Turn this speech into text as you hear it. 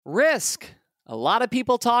Risk. A lot of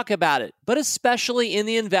people talk about it, but especially in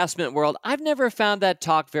the investment world, I've never found that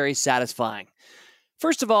talk very satisfying.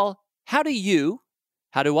 First of all, how do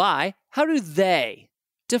they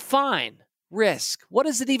define risk? What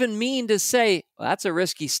does it even mean to say, well, that's a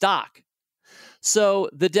risky stock? So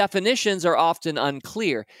the definitions are often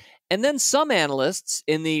unclear. And then some analysts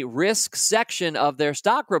in the risk section of their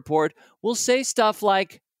stock report will say stuff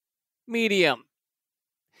like medium.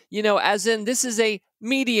 As in this is a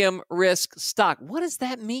medium risk stock. What does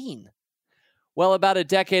that mean? Well, about a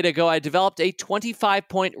decade ago, I developed a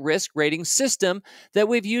 25-point risk rating system that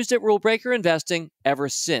we've used at Rule Breaker Investing ever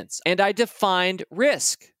since. And I defined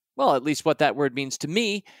risk. Well, at least what that word means to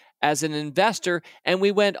me as an investor. And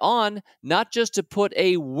we went on not just to put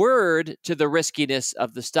a word to the riskiness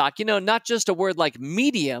of the stock, not just a word like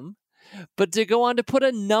medium, but to go on to put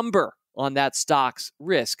a number on that stock's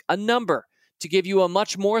risk, a number to give you a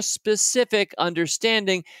much more specific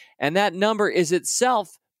understanding. And that number is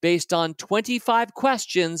itself based on 25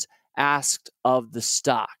 questions asked of the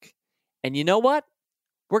stock. And you know what?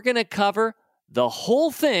 We're going to cover the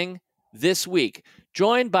whole thing this week.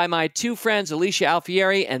 Joined by my two friends, Alicia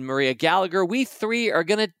Alfieri and Maria Gallagher, we three are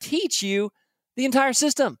going to teach you the entire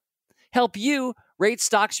system, help you rate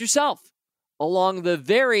stocks yourself along the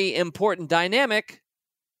very important dynamic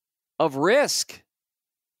of risk.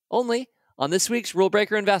 Only on this week's Rule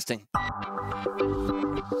Breaker Investing.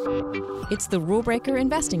 It's the Rule Breaker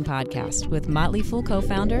Investing Podcast with Motley Fool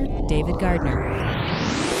co-founder David Gardner.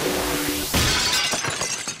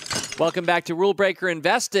 Welcome back to Rule Breaker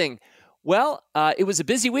Investing. Well, it was a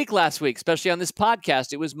busy week last week, especially on this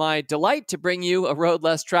podcast. It was my delight to bring you A Road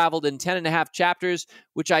Less Traveled in 10 and a half chapters,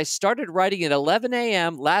 which I started writing at 11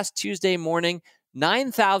 a.m. last Tuesday morning,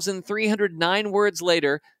 9,309 words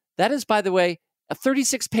later. That is, by the way, a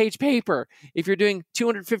 36-page paper. If you're doing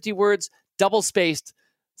 250 words, double-spaced,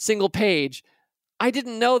 single page. I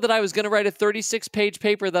didn't know that I was going to write a 36-page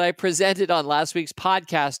paper that I presented on last week's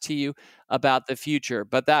podcast to you about the future,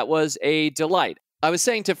 but that was a delight. I was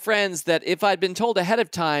saying to friends that if I'd been told ahead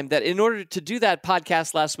of time that in order to do that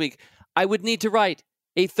podcast last week, I would need to write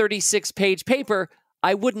a 36-page paper,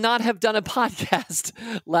 I would not have done a podcast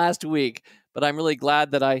last week. But I'm really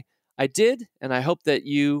glad that I did, and I hope that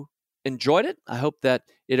you enjoyed it. I hope that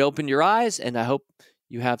it opened your eyes, and I hope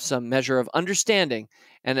you have some measure of understanding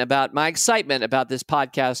and about my excitement about this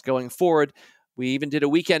podcast going forward. We even did a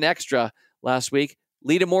weekend extra last week,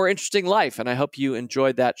 Lead a More Interesting Life. And I hope you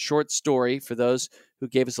enjoyed that short story for those who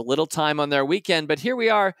gave us a little time on their weekend. But here we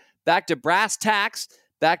are back to brass tacks,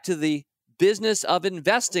 back to the business of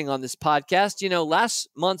investing on this podcast. Last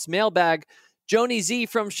month's mailbag, Joni Z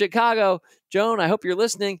from Chicago. Joan, I hope you're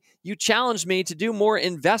listening. You challenged me to do more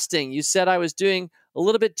investing. You said I was doing a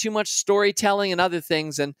little bit too much storytelling and other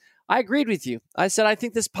things, and I agreed with you. I said, I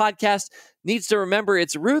think this podcast needs to remember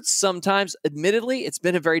its roots sometimes. Admittedly, it's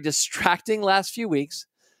been a very distracting last few weeks.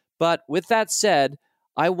 But with that said,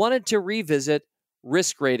 I wanted to revisit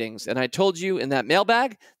risk ratings. And I told you in that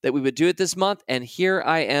mailbag that we would do it this month. And here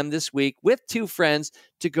I am this week with two friends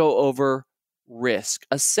to go over risk,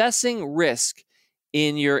 assessing risk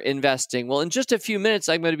in your investing. Well, in just a few minutes,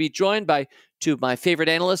 I'm going to be joined by two of my favorite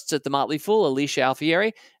analysts at the Motley Fool, Alicia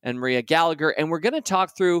Alfieri and Maria Gallagher, and we're going to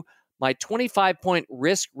talk through my 25-point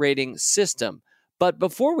risk rating system. But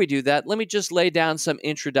before we do that, let me just lay down some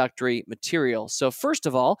introductory material. So first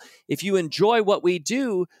of all, if you enjoy what we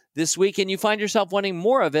do this week and you find yourself wanting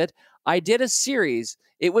more of it, I did a series.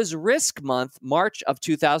 It was Risk Month, March of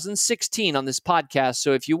 2016 on this podcast.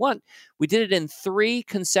 So if you want, we did it in 3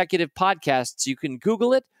 consecutive podcasts. You can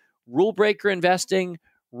Google it, Rule Breaker Investing,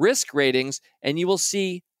 Risk Ratings, and you will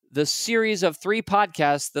see the series of 3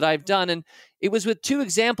 podcasts that I've done. And it was with 2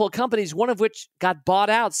 example companies, one of which got bought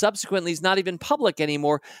out subsequently, is not even public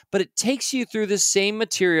anymore. But it takes you through the same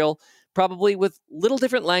material, probably with little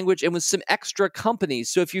different language and with some extra companies.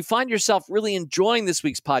 So if you find yourself really enjoying this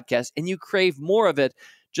week's podcast and you crave more of it,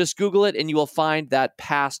 just Google it and you will find that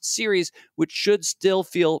past series, which should still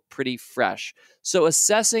feel pretty fresh. So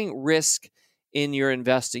assessing risk in your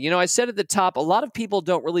investing. I said at the top, a lot of people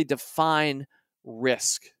don't really define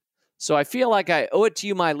risk. So I feel like I owe it to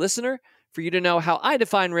you, my listener, for you to know how I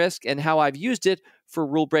define risk and how I've used it for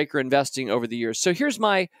Rule Breaker Investing over the years. So here's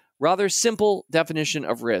my rather simple definition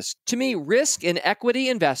of risk. To me, risk in equity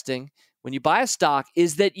investing, when you buy a stock,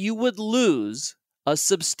 is that you would lose a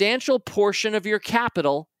substantial portion of your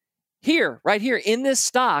capital right here in this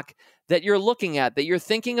stock that you're looking at, that you're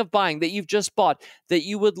thinking of buying, that you've just bought, that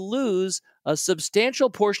you would lose a substantial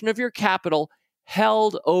portion of your capital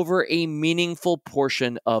held over a meaningful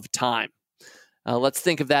portion of time. Let's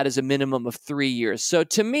think of that as a minimum of 3 years. So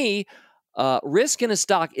to me, risk in a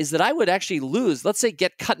stock is that I would actually lose, let's say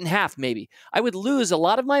get cut in half maybe. I would lose a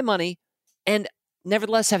lot of my money and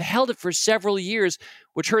nevertheless have held it for several years,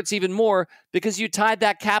 which hurts even more because you tied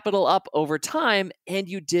that capital up over time and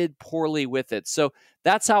you did poorly with it. So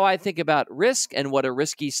that's how I think about risk and what a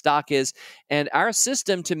risky stock is. And our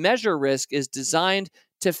system to measure risk is designed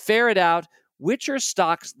to ferret out which are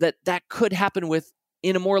stocks that could happen with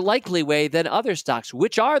in a more likely way than other stocks,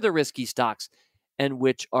 which are the risky stocks and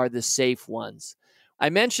which are the safe ones. I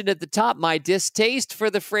mentioned at the top my distaste for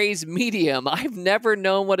the phrase medium. I've never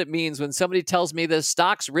known what it means when somebody tells me the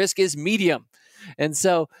stock's risk is medium. And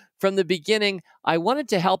so from the beginning, I wanted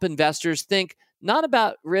to help investors think not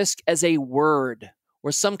about risk as a word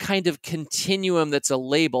or some kind of continuum that's a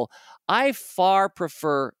label. I far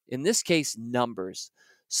prefer, in this case, numbers.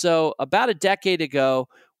 So about a decade ago,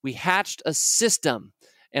 we hatched a system,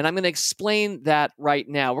 and I'm going to explain that right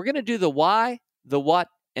now. We're going to do the why, the what,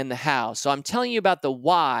 and the how. So I'm telling you about the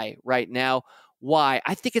why right now. Why?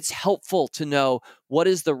 I think it's helpful to know what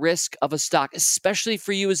is the risk of a stock, especially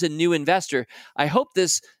for you as a new investor. I hope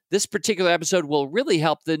this particular episode will really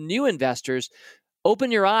help the new investors open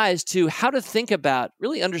your eyes to how to think about,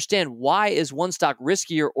 really understand why is one stock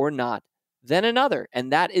riskier or not than another.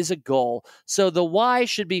 And that is a goal. So the why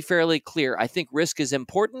should be fairly clear. I think risk is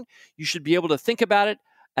important. You should be able to think about it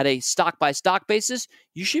at a stock-by-stock basis.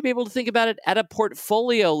 You should be able to think about it at a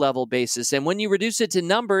portfolio level basis. And when you reduce it to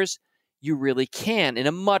numbers, you really can in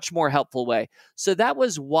a much more helpful way. So that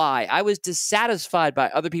was why I was dissatisfied by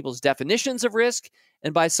other people's definitions of risk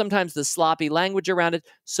and by sometimes the sloppy language around it.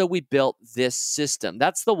 So we built this system.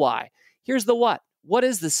 That's the why. Here's the what. What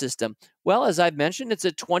is the system? Well, as I've mentioned, it's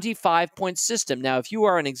a 25-point system. Now, if you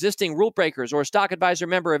are an existing Rule Breakers or Stock Advisor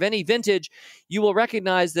member of any vintage, you will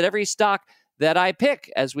recognize that every stock that I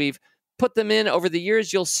pick, as we've put them in over the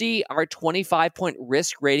years, you'll see our 25-point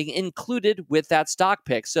risk rating included with that stock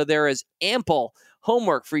pick. So there is ample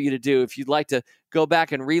homework for you to do. If you'd like to go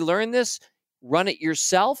back and relearn this, run it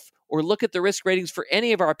yourself, or look at the risk ratings for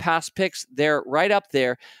any of our past picks. They're right up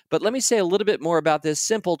there. But let me say a little bit more about this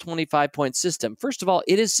simple 25-point system. First of all,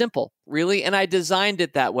 it is simple, really, and I designed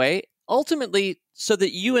it that way, ultimately so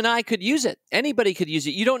that you and I could use it. Anybody could use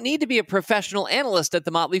it. You don't need to be a professional analyst at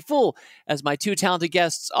The Motley Fool. As my two talented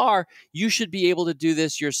guests are, you should be able to do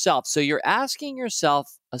this yourself. So you're asking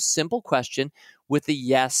yourself a simple question with a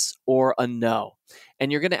yes or a no.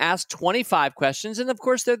 And you're going to ask 25 questions. And of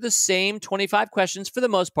course, they're the same 25 questions for the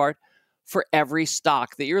most part for every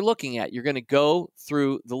stock that you're looking at. You're going to go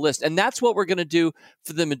through the list. And that's what we're going to do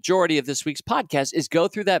for the majority of this week's podcast is go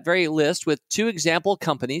through that very list with two example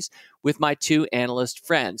companies with my two analyst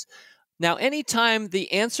friends. Now, anytime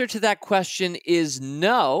the answer to that question is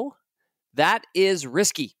no, that is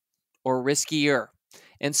risky or riskier.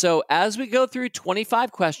 And so as we go through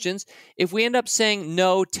 25 questions, if we end up saying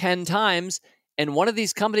no 10 times, and one of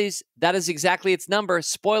these companies, that is exactly its number.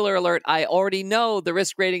 Spoiler alert, I already know the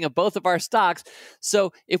risk rating of both of our stocks.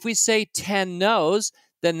 So if we say 10 no's,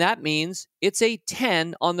 then that means it's a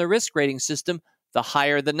 10 on the risk rating system. The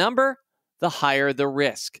higher the number, the higher the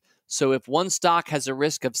risk. So if one stock has a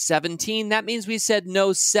risk of 17, that means we said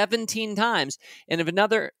no 17 times. And if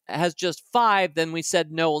another has just 5, then we said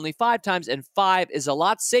no only 5 times. And 5 is a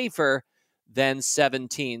lot safer than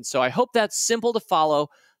 17. So I hope that's simple to follow.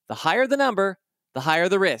 The higher the number, the higher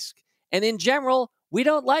the risk. And in general, we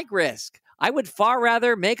don't like risk. I would far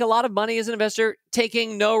rather make a lot of money as an investor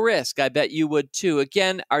taking no risk. I bet you would too.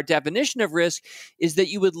 Again, our definition of risk is that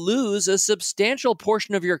you would lose a substantial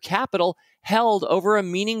portion of your capital held over a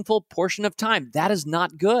meaningful portion of time. That is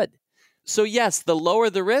not good. So yes, the lower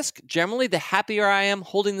the risk, generally the happier I am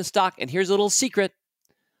holding the stock. And here's a little secret.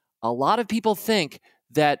 A lot of people think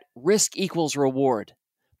that risk equals reward.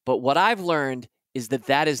 But what I've learned is that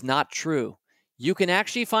that is not true. You can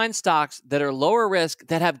actually find stocks that are lower risk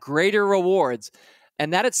that have greater rewards.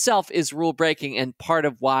 And that itself is rule breaking and part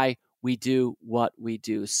of why we do what we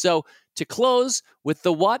do. So to close with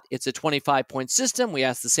the what, it's a 25-point system. We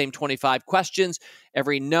ask the same 25 questions.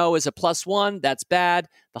 Every no is a +1. That's bad.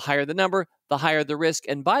 The higher the number, the higher the risk.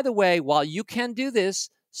 And by the way, while you can do this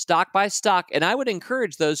stock by stock, and I would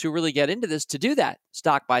encourage those who really get into this to do that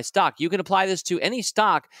stock by stock. You can apply this to any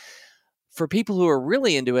stock. For people who are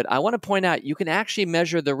really into it, I want to point out you can actually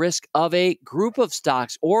measure the risk of a group of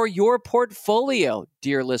stocks or your portfolio,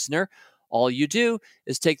 dear listener. All you do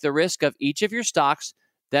is take the risk of each of your stocks,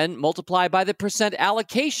 then multiply by the percent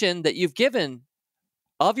allocation that you've given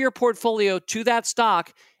of your portfolio to that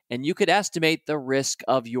stock, and you could estimate the risk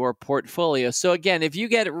of your portfolio. So again, if you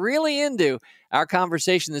get really into our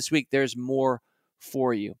conversation this week, there's more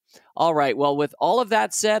for you. All right. Well, with all of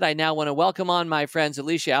that said, I now want to welcome on my friends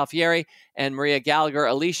Alicia Alfieri and Maria Gallagher.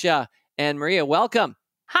 Alicia and Maria, welcome.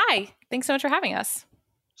 Hi. Thanks so much for having us.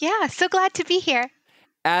 Yeah, so glad to be here.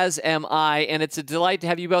 As am I, and it's a delight to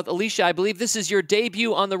have you both. Alicia, I believe this is your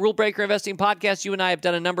debut on the Rule Breaker Investing Podcast. You and I have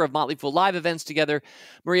done a number of Motley Fool live events together.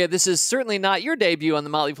 Maria, this is certainly not your debut on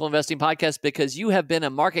the Motley Fool Investing Podcast because you have been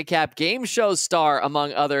a market cap game show star,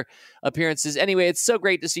 among other appearances. Anyway, it's so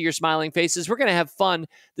great to see your smiling faces. We're going to have fun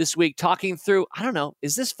this week talking through, I don't know,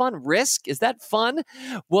 is this fun? Risk? Is that fun?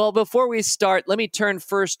 Well, before we start, let me turn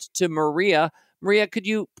first to Maria. Maria, could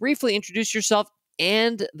you briefly introduce yourself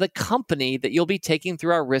and the company that you'll be taking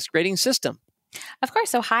through our risk rating system? Of course.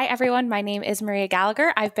 So hi, everyone. My name is Maria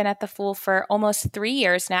Gallagher. I've been at The Fool for almost 3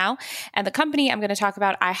 years now. And the company I'm going to talk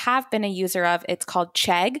about, I have been a user of. It's called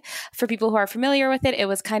CHGG. For people who are familiar with it, it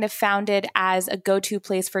was kind of founded as a go-to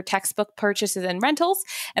place for textbook purchases and rentals.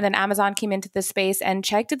 And then Amazon came into the space, and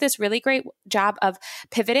CHGG did this really great job of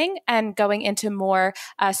pivoting and going into more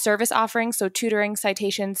service offerings. So tutoring,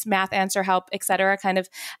 citations, math answer help, et cetera, kind of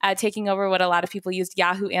taking over what a lot of people used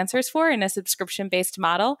Yahoo Answers for in a subscription-based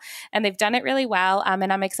model. And they've done it really well.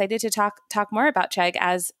 And I'm excited to talk more about CHGG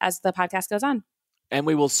as the podcast goes on. And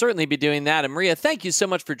we will certainly be doing that. And Maria, thank you so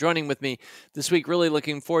much for joining with me this week. Really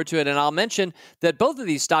looking forward to it. And I'll mention that both of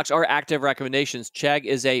these stocks are active recommendations. CHGG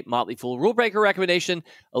is a Motley Fool Rule Breaker recommendation.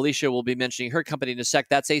 Alicia will be mentioning her company in a sec.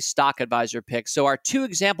 That's a stock advisor pick. So our two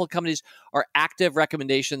example companies are active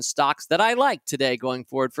recommendation stocks that I like today going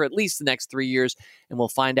forward for at least the next 3 years. And we'll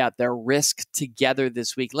find out their risk together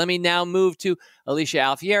this week. Let me now move to Alicia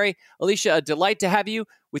Alfieri. Alicia, a delight to have you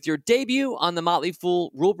with your debut on the Motley Fool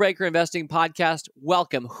Rule Breaker Investing Podcast.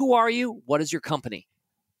 Welcome. Who are you? What is your company?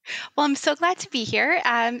 Well, I'm so glad to be here.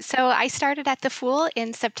 So I started at The Fool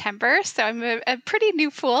in September, so I'm a pretty new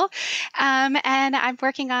fool. And I'm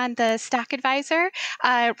working on the stock advisor,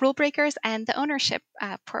 rule breakers, and the ownership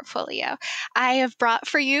portfolio. I have brought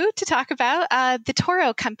for you to talk about the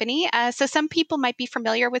TORO company. So some people might be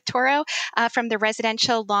familiar with TORO from the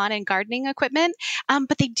residential lawn and gardening equipment,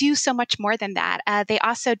 but they do so much more than that. They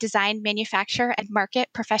also design, manufacture, and market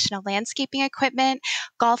professional landscaping equipment,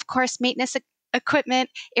 golf course maintenance equipment,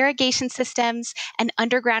 irrigation systems, and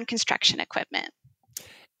underground construction equipment.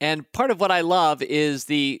 And part of what I love is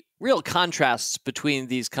the real contrasts between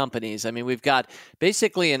these companies. I mean, we've got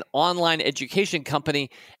basically an online education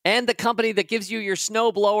company and the company that gives you your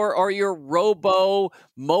snowblower or your robo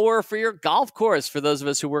mower for your golf course, for those of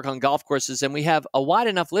us who work on golf courses. And we have a wide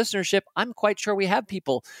enough listenership. I'm quite sure we have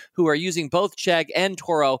people who are using both CHGG and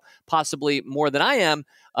TORO, possibly more than I am,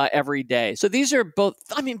 every day. So these are both,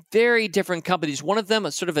 very different companies. One of them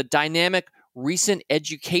is sort of a dynamic, recent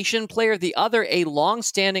education player, the other a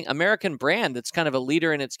long-standing American brand that's kind of a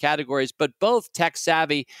leader in its categories, but both tech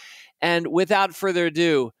savvy. And without further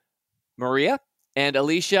ado, Maria and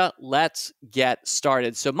Alicia, let's get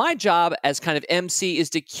started. So my job as kind of MC is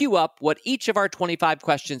to queue up what each of our 25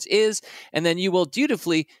 questions is, and then you will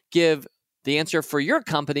dutifully give the answer for your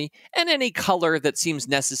company and any color that seems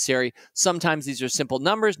necessary. Sometimes these are simple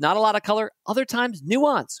numbers, not a lot of color. Other times,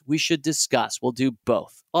 nuance we should discuss. We'll do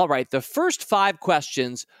both. All right, the first 5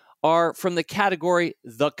 questions are from the category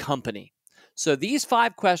The Company. So these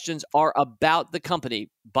 5 questions are about the company.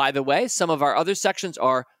 By the way, some of our other sections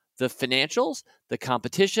are the financials, the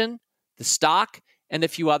competition, the stock, and a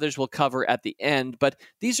few others we'll cover at the end. But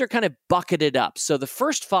these are kind of bucketed up. So the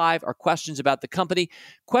first 5 are questions about the company.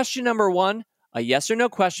 Question number 1, a yes or no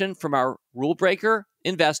question from our Rule Breaker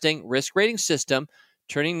Investing risk rating system.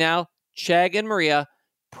 Turning now, CHGG and Maria,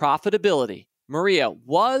 profitability. Maria,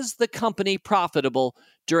 was the company profitable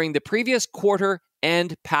during the previous quarter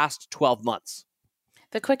and past 12 months?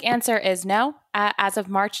 The quick answer is no. As of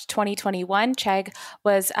March 2021, CHGG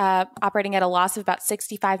was operating at a loss of about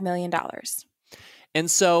 $65 million. And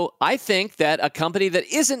so I think that a company that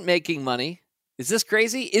isn't making money, is this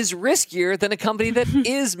crazy, is riskier than a company that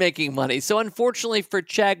is making money. So unfortunately for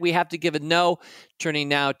CHGG, we have to give a no. Turning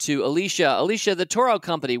now to Alicia. Alicia, the TORO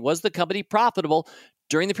company, was the company profitable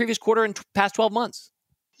during the previous quarter and past 12 months?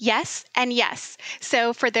 Yes and yes.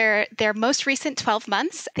 So for their most recent 12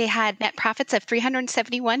 months, they had net profits of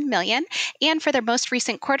 $371 million. And for their most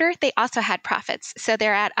recent quarter, they also had profits. So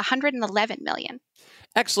they're at $111 million.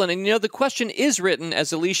 Excellent. And the question is written,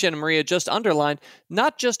 as Alicia and Maria just underlined,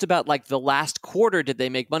 not just about like the last quarter did they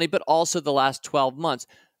make money, but also the last 12 months.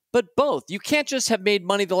 But both. You can't just have made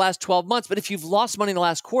money the last 12 months, but if you've lost money in the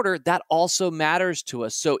last quarter, that also matters to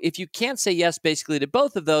us. So if you can't say yes basically to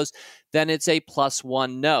both of those, then it's a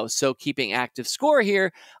 +1 no. So keeping active score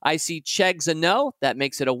here, I see CHGG's a no. That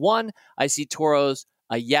makes it a 1. I see TORO's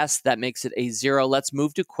a yes. That makes it a 0. Let's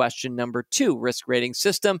move to question number 2, risk rating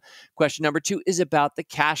system. Question number 2 is about the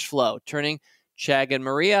cash flow. Turning Chegg and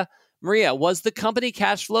Maria. Maria, was the company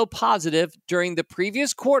cash flow positive during the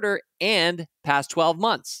previous quarter and past 12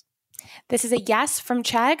 months? This is a yes from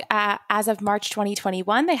Chegg. As of March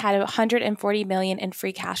 2021, they had $140 million in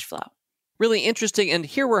free cash flow. Really interesting. And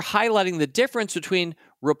here we're highlighting the difference between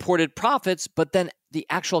reported profits, but then the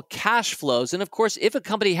actual cash flows. And of course, if a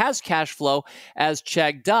company has cash flow, as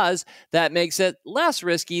Chegg does, that makes it less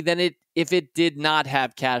risky than if it did not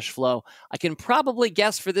have cash flow. I can probably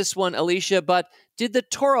guess for this one, Alicia, but did the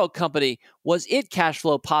TORO company, was it cash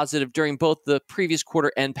flow positive during both the previous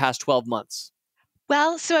quarter and past 12 months?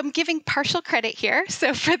 Well, so I'm giving partial credit here.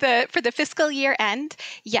 So for the fiscal year end,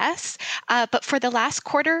 yes, but for the last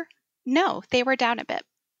quarter, no, they were down a bit.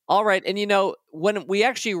 All right. And when we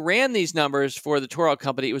actually ran these numbers for the TORO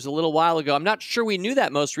company, it was a little while ago. I'm not sure we knew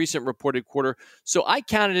that most recent reported quarter. So I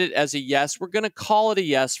counted it as a yes. We're going to call it a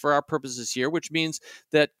yes for our purposes here, which means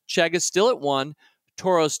that Chegg is still at 1,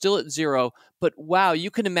 TORO is still at 0. But wow, you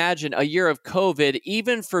can imagine a year of COVID,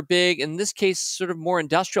 even for big, in this case, sort of more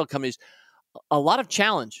industrial companies, a lot of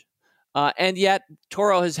challenge. And yet,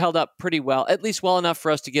 TORO has held up pretty well, at least well enough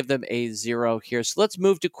for us to give them a 0 here. So let's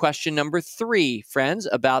move to question number 3, friends,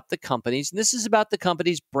 about the companies. And this is about the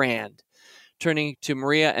company's brand. Turning to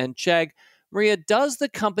Maria and Chegg. Maria, does the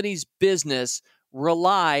company's business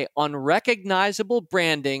rely on recognizable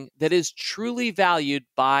branding that is truly valued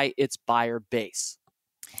by its buyer base?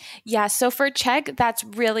 Yeah, so for Chegg, that's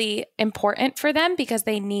really important for them because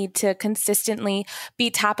they need to consistently be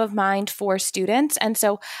top of mind for students. And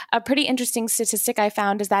so a pretty interesting statistic I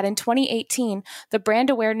found is that in 2018, the brand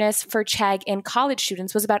awareness for Chegg in college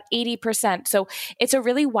students was about 80%. So it's a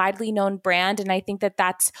really widely known brand. And I think that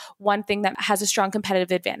that's one thing that has a strong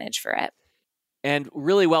competitive advantage for it. And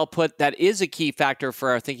really well put, that is a key factor for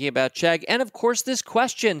our thinking about Chegg. And of course, this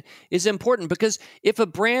question is important because if a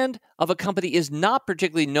brand of a company is not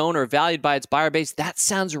particularly known or valued by its buyer base, that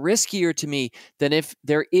sounds riskier to me than if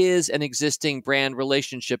there is an existing brand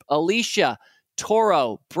relationship. Alicia,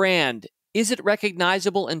 TORO brand, is it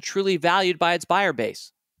recognizable and truly valued by its buyer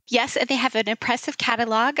base? Yes, and they have an impressive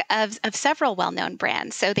catalog of several well-known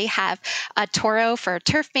brands. So they have TORO for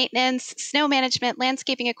turf maintenance, snow management,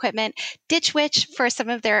 landscaping equipment, Ditch Witch for some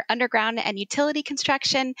of their underground and utility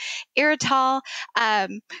construction, Irritol,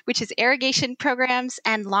 which is irrigation programs,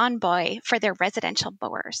 and Lawn Boy for their residential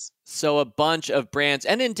mowers. So a bunch of brands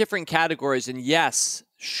and in different categories. And yes,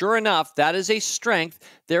 sure enough, that is a strength,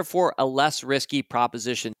 therefore a less risky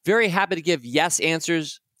proposition. Very happy to give yes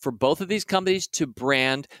answers for both of these companies to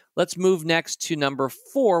brand. Let's move next to number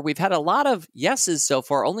 4. We've had a lot of yeses so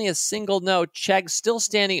far, only a single no. Chegg still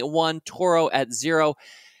standing at 1, TORO at 0.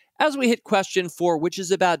 As we hit question 4, which is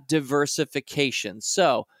about diversification.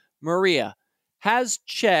 So, Maria, has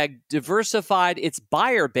Chegg diversified its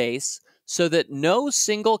buyer base so that no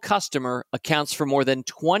single customer accounts for more than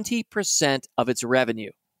 20% of its revenue?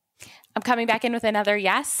 I'm coming back in with another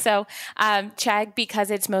yes. So Chegg,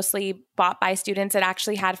 because it's mostly bought by students, it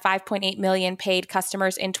actually had 5.8 million paid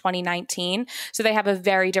customers in 2019. So they have a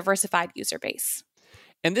very diversified user base.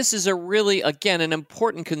 And this is a really, again, an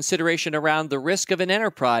important consideration around the risk of an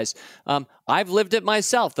enterprise. I've lived it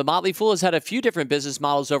myself. The Motley Fool has had a few different business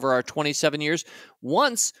models over our 27 years.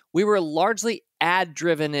 Once, we were largely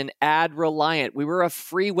ad-driven and ad-reliant. We were a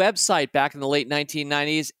free website back in the late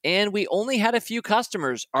 1990s, and we only had a few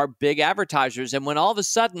customers, our big advertisers. And when all of a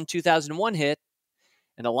sudden 2001 hit,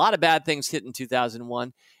 and a lot of bad things hit in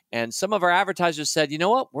 2001, and some of our advertisers said, you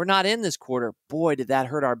know what, we're not in this quarter. Boy, did that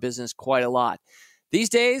hurt our business quite a lot. These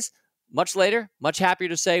days, much later, much happier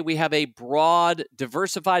to say we have a broad,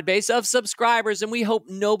 diversified base of subscribers, and we hope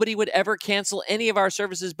nobody would ever cancel any of our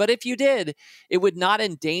services. But if you did, it would not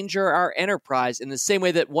endanger our enterprise in the same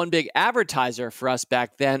way that one big advertiser for us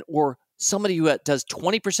back then, or somebody who does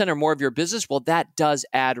 20% or more of your business, well, that does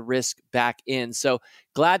add risk back in. So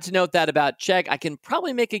glad to note that about Chegg. I can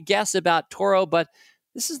probably make a guess about TORO, but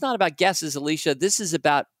this is not about guesses, Alicia. This is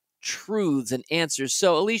about truths and answers.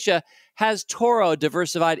 So, Alicia, has TORO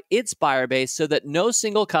diversified its buyer base so that no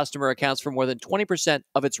single customer accounts for more than 20%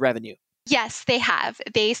 of its revenue? Yes, they have.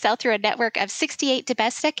 They sell through a network of 68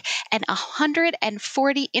 domestic and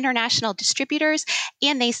 140 international distributors,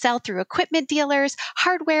 and they sell through equipment dealers,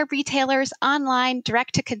 hardware retailers, online,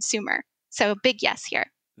 direct to consumer. So, big yes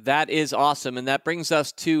here. That is awesome. And that brings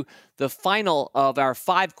us to the final of our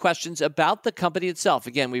 5 questions about the company itself.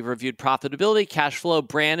 Again, we've reviewed profitability, cash flow,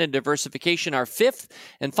 brand, and diversification. Our 5th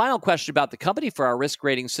and final question about the company for our risk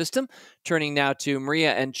rating system, turning now to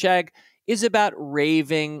Maria and Chegg, is about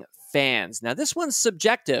raving fans. Now, this one's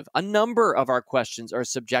subjective. A number of our questions are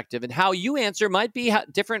subjective, and how you answer might be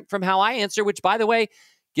different from how I answer, which, by the way,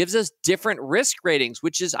 gives us different risk ratings,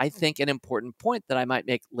 which is, I think, an important point that I might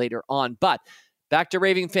make later on. But back to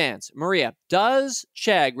raving fans. Maria, does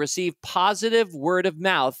Chegg receive positive word of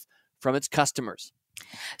mouth from its customers?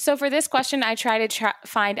 So for this question, I try to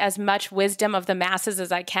find as much wisdom of the masses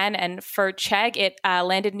as I can. And for Chegg, it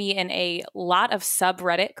landed me in a lot of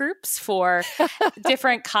subreddit groups for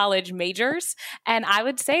different college majors. And I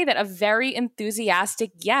would say that a very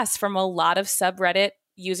enthusiastic yes from a lot of subreddit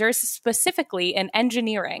users, specifically in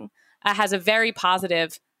engineering, has a very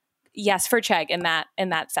positive yes for Chegg in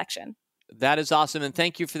that section. That is awesome, and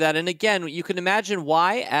thank you for that. And again, you can imagine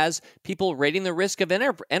why, as people rating the risk of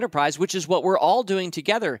enterprise, which is what we're all doing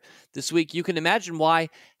together this week, you can imagine why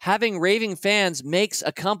having raving fans makes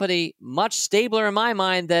a company much stabler in my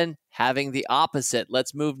mind than having the opposite.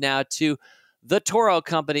 Let's move now to the TORO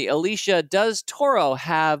company. Alicia, does TORO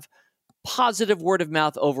have positive word of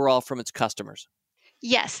mouth overall from its customers?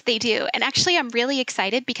 Yes, they do. And actually, I'm really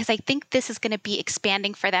excited because I think this is going to be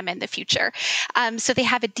expanding for them in the future. So they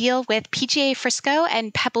have a deal with PGA Frisco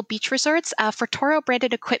and Pebble Beach Resorts for Toro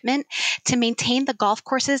branded equipment to maintain the golf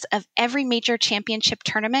courses of every major championship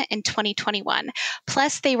tournament in 2021.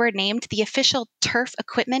 Plus, they were named the official turf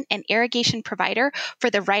equipment and irrigation provider for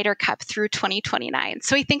the Ryder Cup through 2029.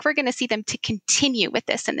 So I think we're going to see them to continue with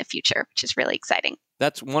this in the future, which is really exciting.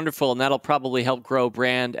 That's wonderful, and that'll probably help grow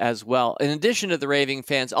brand as well. In addition to the raving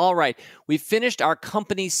fans, all right, we've finished our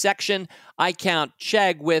company section. I count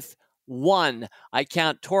Chegg with 1. I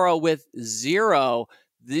count TORO with 0.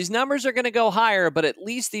 These numbers are going to go higher, but at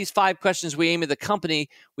least these 5 questions we aim at the company,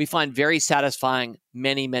 we find very satisfying.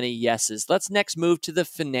 Many, many yeses. Let's next move to the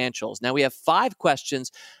financials. Now, we have 5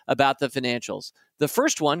 questions about the financials. The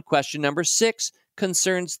first one, question number 6,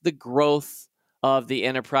 concerns the growth of the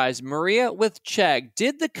enterprise. Maria, with Chegg,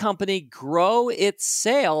 did the company grow its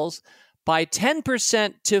sales by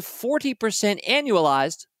 10% to 40%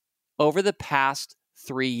 annualized over the past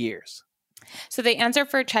 3 years? So the answer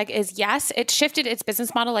for Chegg is yes. It shifted its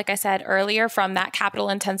business model, like I said earlier, from that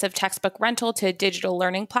capital-intensive textbook rental to digital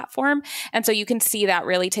learning platform. And so you can see that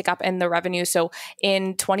really tick up in the revenue. So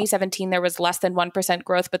in 2017, there was less than 1%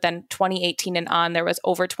 growth, but then 2018 and on, there was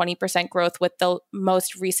over 20% growth, with the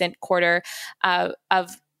most recent quarter of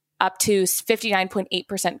up to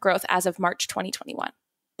 59.8% growth as of March 2021.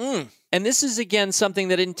 And this is, again, something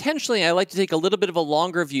that intentionally I like to take a little bit of a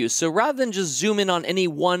longer view. So rather than just zoom in on any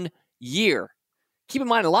one year. Keep in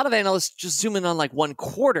mind, a lot of analysts just zoom in on like one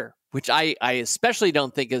quarter, which I especially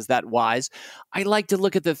don't think is that wise. I like to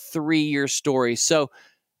look at the 3-year story. So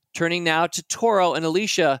turning now to TORO and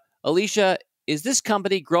Alicia. Alicia, is this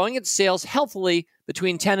company growing its sales healthily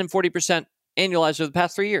between 10 and 40% annualized over the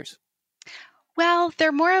past 3 years? Well,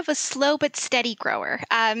 they're more of a slow but steady grower.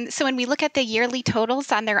 So when we look at the yearly totals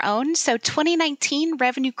on their own, so 2019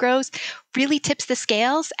 revenue growth really tips the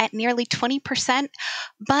scales at nearly 20%,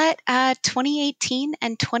 but 2018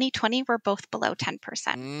 and 2020 were both below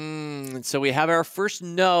 10%. So we have our first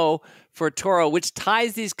no for TORO, which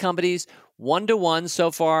ties these companies 1-to-1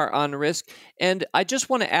 so far on risk. And I just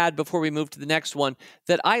want to add before we move to the next one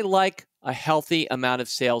that I like a healthy amount of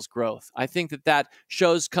sales growth. I think that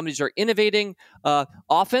shows companies are innovating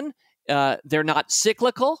often. They're not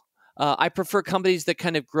cyclical. I prefer companies that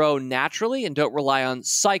kind of grow naturally and don't rely on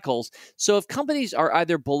cycles. So if companies are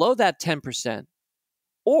either below that 10%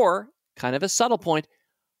 or, kind of a subtle point,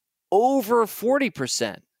 over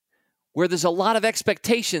 40%, where there's a lot of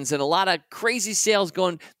expectations and a lot of crazy sales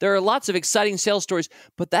going. There are lots of exciting sales stories,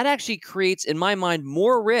 but that actually creates, in my mind,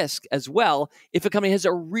 more risk as well if a company has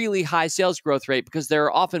a really high sales growth rate, because there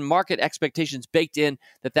are often market expectations baked in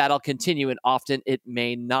that that'll continue, and often it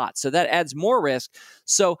may not. So that adds more risk.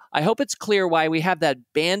 So I hope it's clear why we have that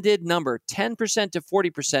banded number, 10% to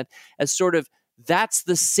 40%, as sort of that's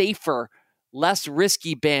the safer, less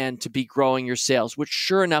risky band to be growing your sales, which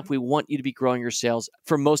sure enough, we want you to be growing your sales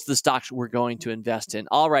for most of the stocks we're going to invest in.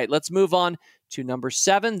 All right, let's move on to number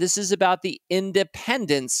 7. This is about the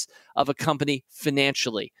independence of a company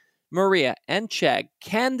financially. Maria and Chegg,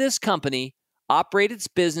 can this company operate its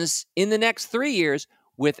business in the next 3 years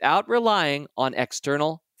without relying on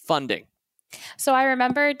external funding? So I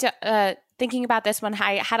remember thinking about this one,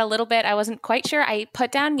 I had a little bit, I wasn't quite sure. I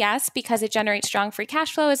put down yes, because it generates strong free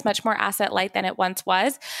cash flow, is much more asset light than it once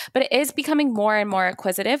was, but it is becoming more and more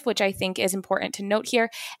acquisitive, which I think is important to note here.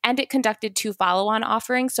 And it conducted 2 follow-on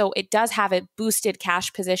offerings. So it does have a boosted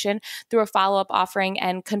cash position through a follow-up offering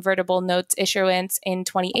and convertible notes issuance in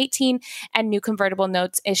 2018 and new convertible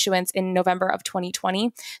notes issuance in November of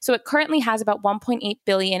 2020. So it currently has about $1.8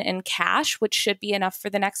 billion in cash, which should be enough for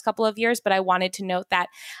the next couple of years. But I wanted to note that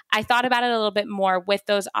I thought about it a little bit more with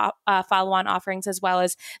those follow-on offerings, as well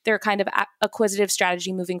as their kind of acquisitive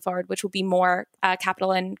strategy moving forward, which will be more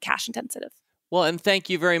capital and cash intensive. Well, and thank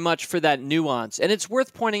you very much for that nuance. And it's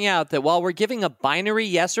worth pointing out that while we're giving a binary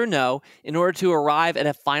yes or no in order to arrive at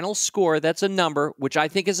a final score that's a number, which I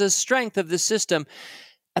think is a strength of the system,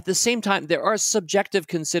 at the same time, there are subjective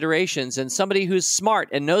considerations, and somebody who's smart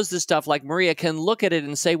and knows this stuff like Maria can look at it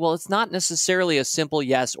and say, well, it's not necessarily a simple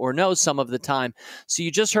yes or no some of the time. So you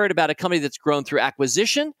just heard about a company that's grown through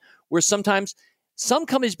acquisition, where sometimes some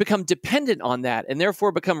companies become dependent on that and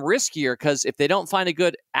therefore become riskier because if they don't find a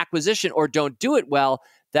good acquisition or don't do it well,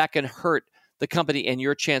 that can hurt the company and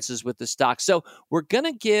your chances with the stock. So we're going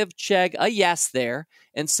to give Chegg a yes there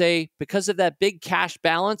and say because of that big cash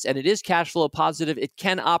balance, and it is cash flow positive, it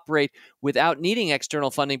can operate without needing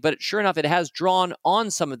external funding. But sure enough, it has drawn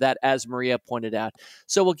on some of that, as Maria pointed out.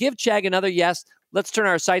 So we'll give Chegg another yes. Let's turn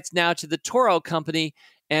our sights now to the TORO company.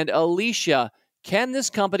 And Alicia, can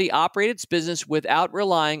this company operate its business without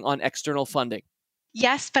relying on external funding?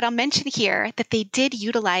 Yes, but I'll mention here that they did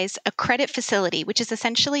utilize a credit facility, which is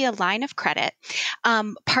essentially a line of credit,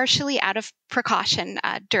 partially out of precaution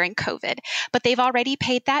during COVID. But they've already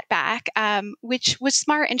paid that back, which was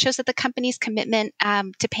smart and shows that the company's commitment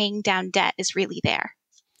to paying down debt is really there.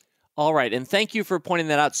 All right, and thank you for pointing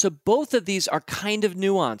that out. So both of these are kind of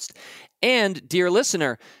nuanced. And dear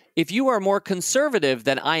listener, if you are more conservative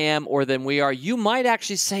than I am or than we are, you might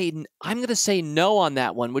actually say, I'm going to say no on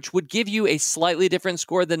that one, which would give you a slightly different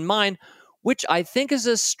score than mine, which I think is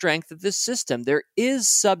a strength of this system. There is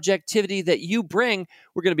subjectivity that you bring.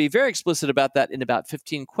 We're going to be very explicit about that in about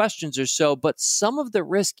 15 questions or so, but some of the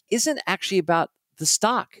risk isn't actually about the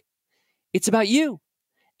stock. It's about you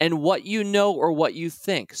and what you know or what you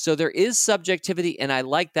think. So there is subjectivity, and I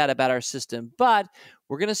like that about our system. But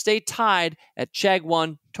we're going to stay tied at Chegg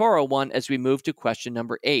 1, TORO 1 as we move to question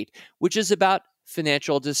number 8, which is about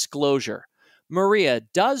financial disclosure. Maria,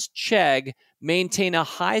 does Chegg maintain a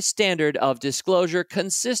high standard of disclosure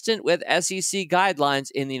consistent with SEC guidelines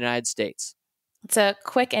in the United States? It's a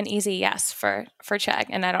quick and easy yes for Chegg,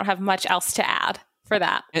 and I don't have much else to add for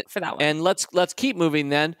that one. And let's keep moving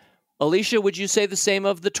then. Alicia, would you say the same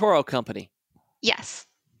of the TORO company? Yes.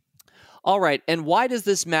 All right. And why does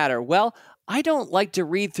this matter? Well, I don't like to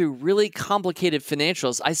read through really complicated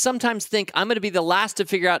financials. I sometimes think I'm going to be the last to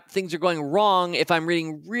figure out things are going wrong if I'm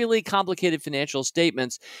reading really complicated financial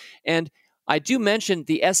statements. And I do mention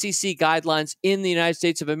the SEC guidelines in the United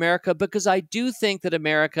States of America because I do think that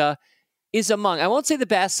America is among, I won't say the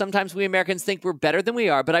best, sometimes we Americans think we're better than we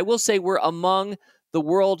are, but I will say we're among the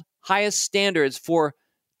world highest standards for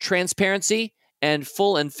transparency and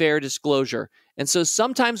full and fair disclosure. And so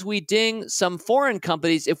sometimes we ding some foreign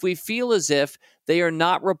companies if we feel as if they are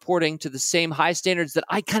not reporting to the same high standards that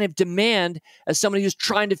I kind of demand as somebody who's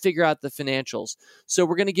trying to figure out the financials. So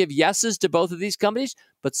we're going to give yeses to both of these companies,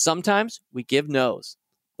 but sometimes we give no's.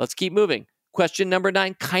 Let's keep moving. Question number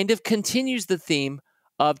 9 kind of continues the theme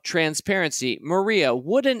of transparency. Maria,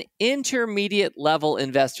 would an intermediate level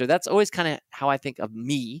investor, that's always kind of how I think of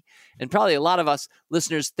me, and probably a lot of us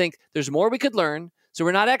listeners think there's more we could learn, so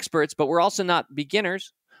we're not experts, but we're also not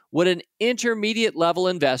beginners. Would an intermediate level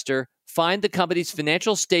investor find the company's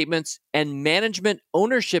financial statements and management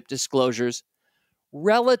ownership disclosures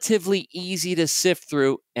relatively easy to sift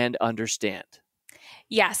through and understand?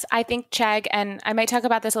 Yes, I think Chegg, and I might talk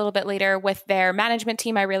about this a little bit later with their management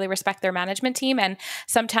team. I really respect their management team. And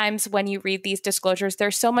sometimes when you read these disclosures,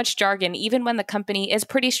 there's so much jargon, even when the company is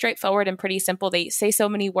pretty straightforward and pretty simple. They say so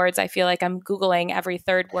many words, I feel like I'm Googling every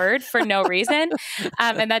third word for no reason.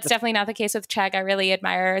 And that's definitely not the case with Chegg. I really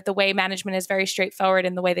admire the way management is very straightforward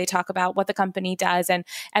in the way they talk about what the company does and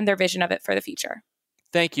their vision of it for the future.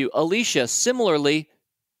 Thank you. Alicia, similarly,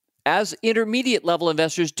 as intermediate level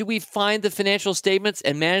investors, do we find the financial statements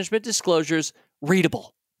and management disclosures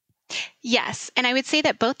readable? Yes. And I would say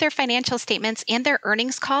that both their financial statements and their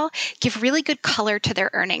earnings call give really good color to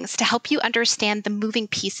their earnings to help you understand the moving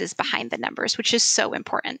pieces behind the numbers, which is so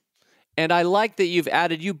important. And I like that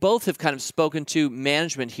you both have kind of spoken to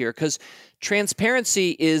management here because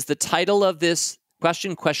transparency is the title of this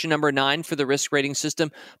question number 9 for the risk rating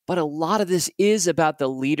system. But a lot of this is about the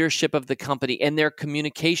leadership of the company and their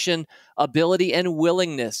communication ability and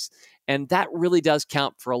willingness. And that really does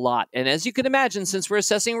count for a lot. And as you can imagine, since we're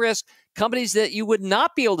assessing risk, companies that you would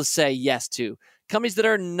not be able to say yes to, companies that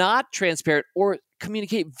are not transparent or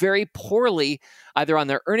communicate very poorly, either on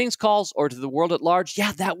their earnings calls or to the world at large,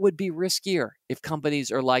 that would be riskier if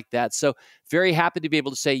companies are like that. So very happy to be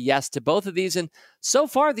able to say yes to both of these. And so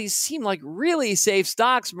far, these seem like really safe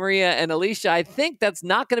stocks, Maria and Alicia. I think that's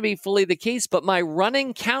not going to be fully the case, but my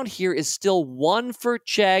running count here is still 1 for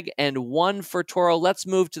Chegg and 1 for Toro. Let's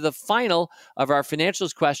move to the final of our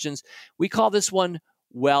financials questions. We call this one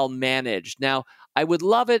well managed. Now, I would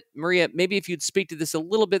love it, Maria, maybe if you'd speak to this a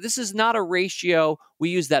little bit. This is not a ratio. We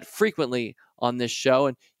use that frequently on this show,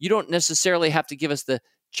 and you don't necessarily have to give us the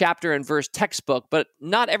chapter and verse textbook, but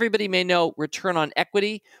not everybody may know return on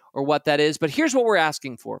equity or what that is. But here's what we're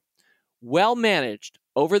asking for. Well managed.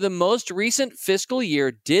 Over the most recent fiscal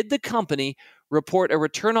year, did the company report a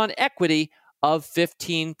return on equity of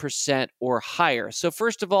 15% or higher? So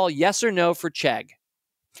first of all, yes or no for Chegg?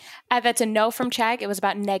 That's a no from Chegg. It was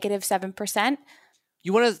about negative 7%.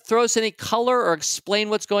 You want to throw us any color or explain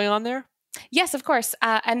what's going on there? Yes, of course.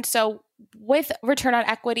 And so with return on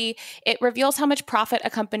equity, it reveals how much profit a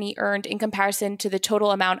company earned in comparison to the total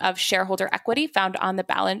amount of shareholder equity found on the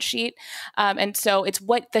balance sheet. And so it's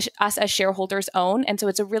what us as shareholders own. And so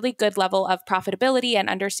it's a really good level of profitability and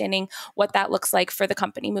understanding what that looks like for the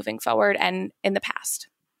company moving forward and in the past.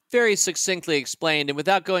 Very succinctly explained. And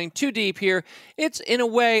without going too deep here, it's in a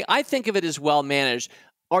way, I think of it as well managed.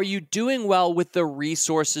 Are you doing well with the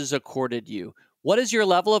resources accorded you? What is your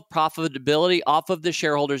level of profitability off of the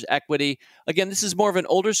shareholders' equity? Again, this is more of an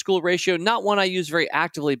older school ratio, not one I use very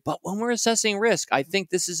actively, but when we're assessing risk, I think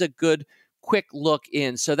this is a good quick look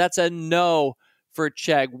in. So that's a no for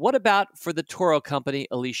Chegg. What about for the Toro company,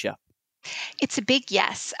 Alicia? It's a big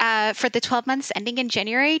yes. For the 12 months ending in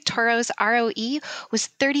January, Toro's ROE was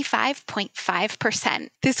 35.5%.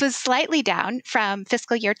 This was slightly down from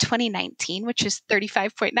fiscal year 2019, which is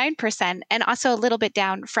 35.9%, and also a little bit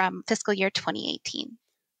down from fiscal year 2018.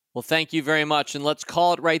 Well, thank you very much. And let's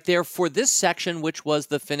call it right there for this section, which was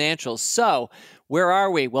the financials. So where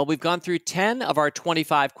are we? Well, we've gone through 10 of our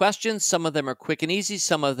 25 questions. Some of them are quick and easy.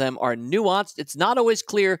 Some of them are nuanced. It's not always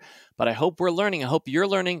clear, but I hope we're learning. I hope you're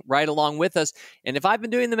learning right along with us. And if I've been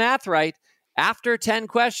doing the math right, after 10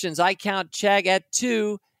 questions, I count Chegg at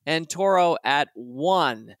 2 and Toro at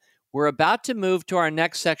 1. We're about to move to our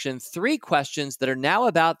next section, 3 questions that are now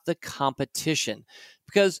about the competition.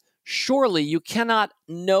 Because surely you cannot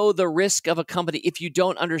know the risk of a company if you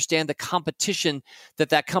don't understand the competition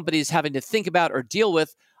that company is having to think about or deal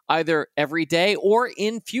with either every day or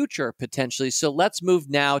in future potentially. So let's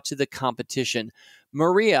move now to the competition.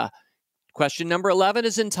 Maria, question number 11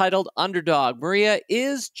 is entitled Underdog. Maria,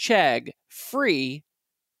 is Chegg free?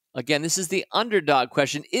 Again, this is the underdog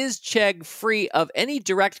question. Is Chegg free of any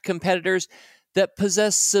direct competitors that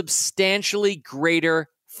possess substantially greater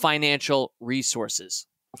financial resources?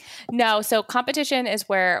 No. So competition is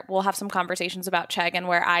where we'll have some conversations about Chegg and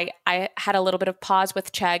where I had a little bit of pause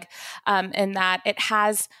with Chegg in that it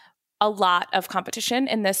has a lot of competition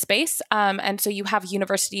in this space. And so you have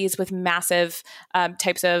universities with massive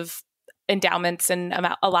types of endowments and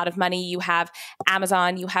a lot of money. You have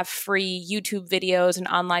Amazon, you have free YouTube videos and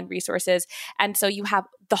online resources. And so you have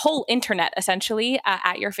the whole internet essentially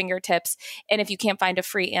at your fingertips. And if you can't find a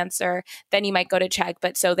free answer, then you might go to Chegg.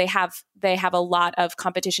 But so they have a lot of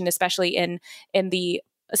competition, especially in the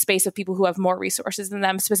space of people who have more resources than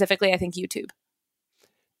them, specifically, I think, YouTube.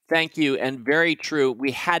 Thank you. And very true.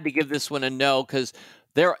 We had to give this one a no because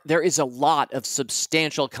there is a lot of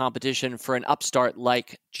substantial competition for an upstart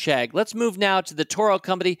like Chegg. Let's move now to the Toro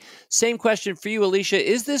company. Same question for you, Alicia.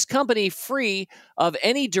 Is this company free of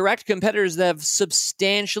any direct competitors that have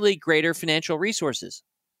substantially greater financial resources?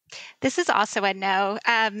 This is also a no.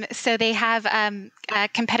 So they have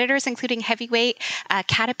competitors including Heavyweight,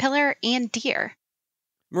 Caterpillar, and Deere.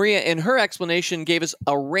 Maria, in her explanation, gave us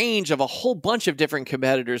a range of a whole bunch of different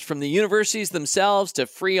competitors, from the universities themselves to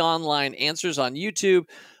free online answers on YouTube.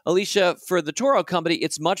 Alicia, for the Toro company,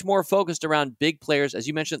 it's much more focused around big players, as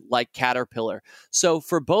you mentioned, like Caterpillar. So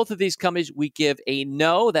for both of these companies, we give a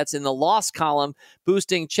no. That's in the loss column,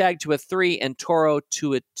 boosting Chegg to a 3 and Toro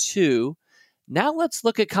to a 2. Now let's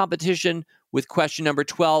look at competition with question number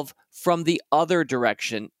 12 from the other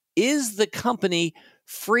direction. Is the company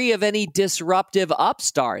free of any disruptive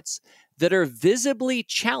upstarts that are visibly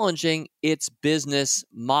challenging its business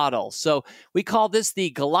model? So we call this the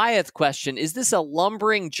Goliath question. Is this a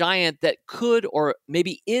lumbering giant that could or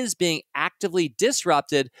maybe is being actively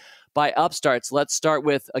disrupted by upstarts. Let's start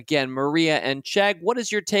with, again, Maria and Chegg. What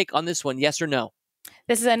is your take on this one? Yes or no?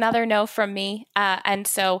 This is another no from me. And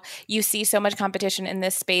so you see so much competition in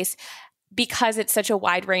this space because it's such a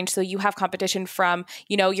wide range. So you have competition from,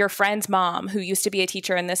 your friend's mom who used to be a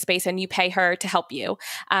teacher in this space and you pay her to help you.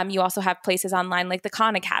 You also have places online like the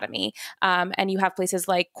Khan Academy, and you have places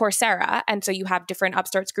like Coursera. And so you have different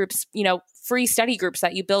upstarts groups, free study groups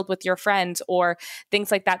that you build with your friends or things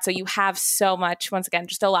like that. So you have so much, once again,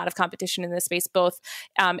 just a lot of competition in this space, both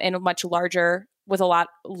in a much larger, with a lot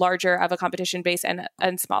larger of a competition base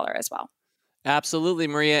and smaller as well. Absolutely,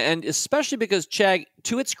 Maria. And especially because Chegg,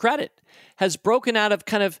 to its credit, has broken out of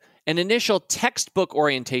kind of an initial textbook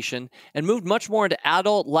orientation and moved much more into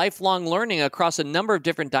adult lifelong learning across a number of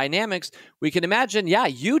different dynamics. We can imagine,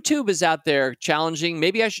 YouTube is out there challenging.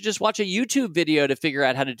 Maybe I should just watch a YouTube video to figure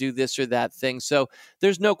out how to do this or that thing. So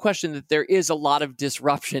there's no question that there is a lot of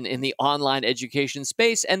disruption in the online education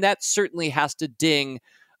space, and that certainly has to ding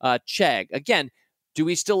Chegg. Again, do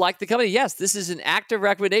we still like the company? Yes, this is an active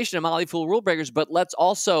recommendation of Motley Fool Rule Breakers, but let's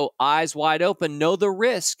also, eyes wide open, know the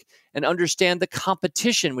risk and understand the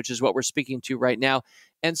competition, which is what we're speaking to right now.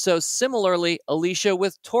 And so similarly, Alicia,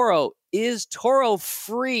 with TORO, is TORO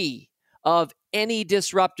free of any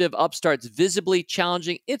disruptive upstarts visibly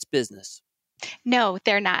challenging its business? No,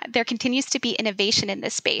 they're not. There continues to be innovation in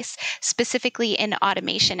this space, specifically in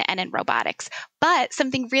automation and in robotics. But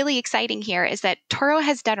something really exciting here is that TORO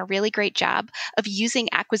has done a really great job of using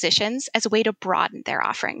acquisitions as a way to broaden their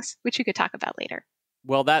offerings, which we could talk about later.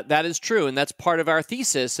 Well, that is true, and that's part of our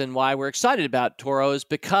thesis and why we're excited about TORO is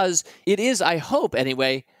because it is, I hope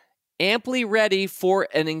anyway, amply ready for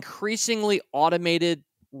an increasingly automated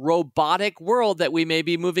robotic world that we may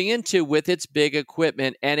be moving into with its big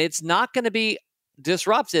equipment. And it's not going to be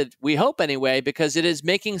disrupted, we hope anyway, because it is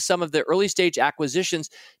making some of the early stage acquisitions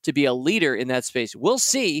to be a leader in that space. We'll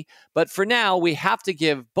see. But for now, we have to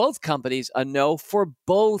give both companies a no for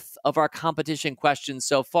both of our competition questions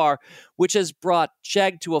so far, which has brought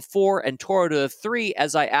Chegg to a 4 and TORO to a 3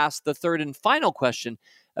 as I ask the third and final question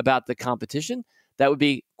about the competition. That would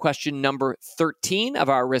be question number 13 of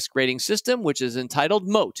our risk rating system, which is entitled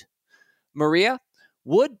Moat. Maria,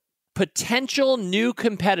 would potential new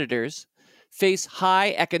competitors face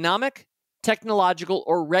high economic, technological,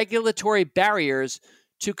 or regulatory barriers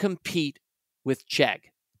to compete with Chegg?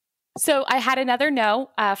 So I had another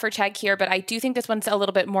no for Chegg here, but I do think this one's a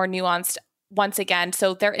little bit more nuanced. Once again,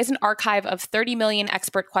 so there is an archive of 30 million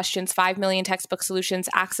expert questions, 5 million textbook solutions,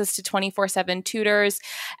 access to 24/7 tutors,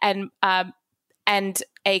 and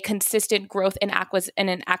a consistent growth in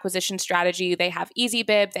an acquisition strategy. They have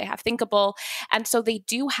EasyBib, they have Thinkable, and so they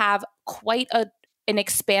do have quite an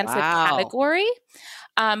expansive category.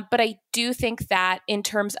 But I do think that in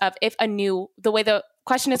terms of the way the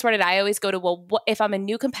question is worded, I always go to, well, what, if I'm a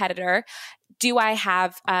new competitor, do I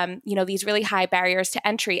have, these really high barriers to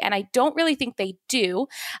entry? And I don't really think they do,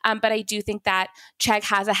 but I do think that Chegg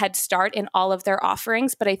has a head start in all of their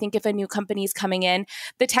offerings. But I think if a new company is coming in,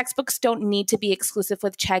 the textbooks don't need to be exclusive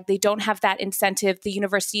with Chegg. They don't have that incentive. The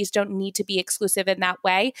universities don't need to be exclusive in that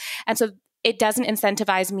way. And so it doesn't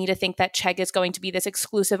incentivize me to think that Chegg is going to be this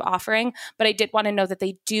exclusive offering, but I did want to know that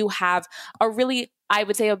they do have a really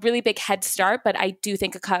big head start, but I do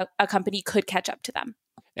think a company could catch up to them.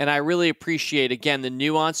 And I really appreciate, again, the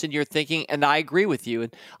nuance in your thinking, and I agree with you.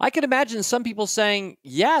 And I could imagine some people saying,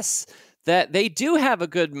 yes, that they do have a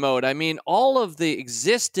good moat. I mean, all of the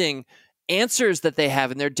existing answers that they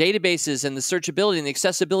have in their databases and the searchability and the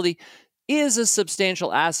accessibility is a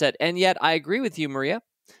substantial asset. And yet I agree with you, Maria,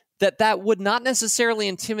 that would not necessarily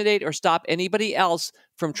intimidate or stop anybody else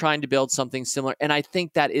from trying to build something similar. And I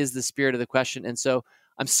think that is the spirit of the question. And so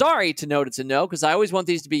I'm sorry to note it's a no, because I always want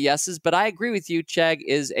these to be yeses, but I agree with you. Chegg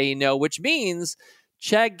is a no, which means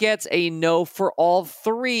Chegg gets a no for all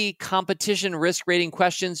 3 competition risk rating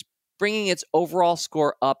questions, bringing its overall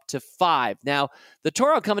score up to 5. Now, the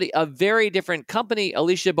TORO company, a very different company,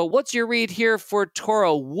 Alicia, but what's your read here for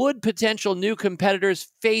TORO? Would potential new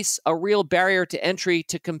competitors face a real barrier to entry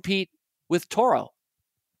to compete with TORO?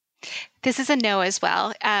 This is a no as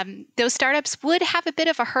well. Those startups would have a bit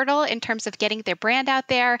of a hurdle in terms of getting their brand out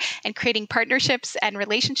there and creating partnerships and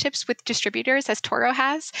relationships with distributors, as TORO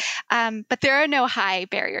has. But there are no high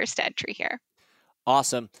barriers to entry here.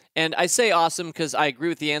 Awesome. And I say awesome because I agree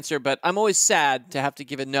with the answer, but I'm always sad to have to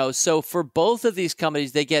give a no. So for both of these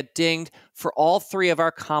companies, they get dinged for all 3 of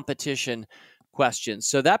our competition questions.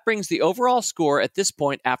 So that brings the overall score at this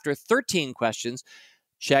point after 13 questions.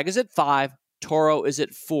 Chegg is at 5. TORO is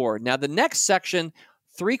at 4. Now, the next section,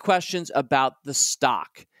 3 questions about the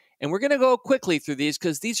stock. And we're going to go quickly through these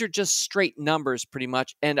because these are just straight numbers pretty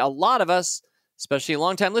much. And a lot of us especially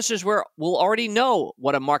longtime listeners, will already know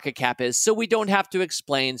what a market cap is, so we don't have to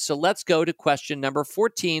explain. So let's go to question number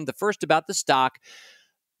 14, the first about the stock.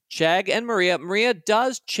 Chegg and Maria. Maria,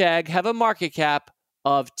 does Chegg have a market cap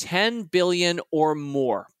of 10 billion or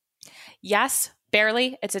more? Yes,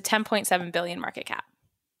 barely. It's a 10.7 billion market cap.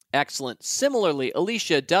 Excellent. Similarly,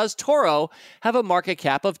 Alicia, does TORO have a market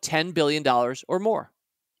cap of $10 billion or more?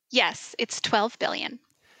 Yes, it's 12 billion.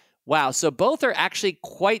 Wow. So both are actually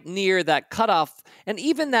quite near that cutoff. And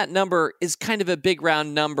even that number is kind of a big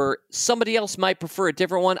round number. Somebody else might prefer a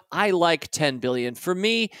different one. I like 10 billion. For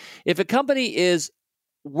me, if a company is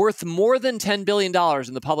worth more than $10 billion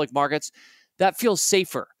in the public markets, that feels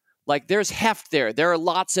safer. Like there's heft there. There are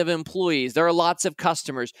lots of employees. There are lots of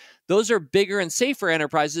customers. Those are bigger and safer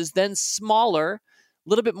enterprises than smaller, a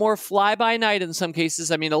little bit more fly by night in some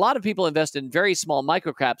cases. I mean, a lot of people invest in very small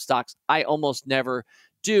microcap stocks. I almost never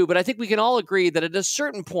do, but I think we can all agree that at a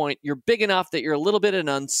certain point, you're big enough that you're a little bit an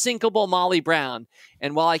unsinkable Molly Brown.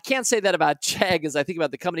 And while I can't say that about Chegg as I think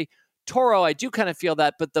about the company, TORO, I do kind of feel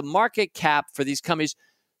that, but the market cap for these companies,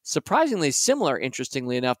 surprisingly similar,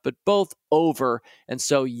 interestingly enough, but both over. And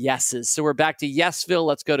so yeses. So we're back to Yesville.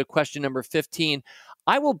 Let's go to question number 15.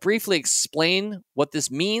 I will briefly explain what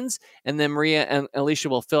this means, and then Maria and Alicia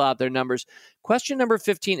will fill out their numbers. Question number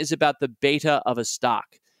 15 is about the beta of a stock.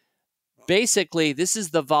 Basically, this is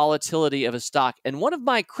the volatility of a stock. And one of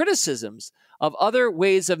my criticisms of other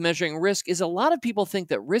ways of measuring risk is a lot of people think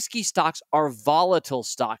that risky stocks are volatile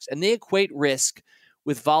stocks, and they equate risk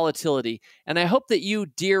with volatility. And I hope that you,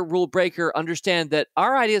 dear rule breaker, understand that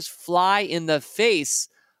our ideas fly in the face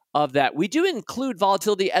of that. We do include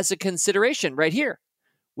volatility as a consideration right here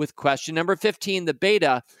with question number 15, the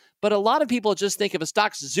beta. But a lot of people just think if a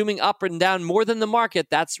stock's zooming up and down more than the market,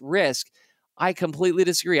 that's risk. I completely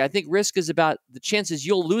disagree. I think risk is about the chances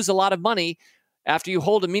you'll lose a lot of money after you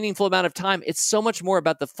hold a meaningful amount of time. It's so much more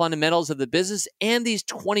about the fundamentals of the business and these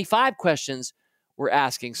 25 questions we're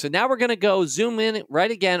asking. So now we're going to go zoom in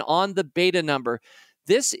right again on the beta number.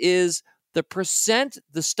 This is the percent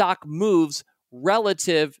the stock moves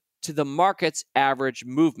relative to the market's average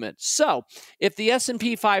movement. So if the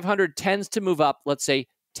S&P 500 tends to move up, let's say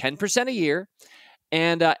 10% a year,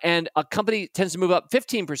 and a company tends to move up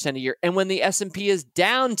 15% a year, and when the S&P is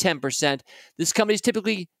down 10%, this company is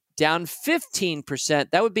typically down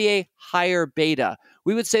 15%. That would be a higher beta.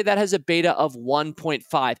 We would say that has a beta of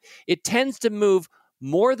 1.5. It tends to move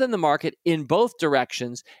more than the market in both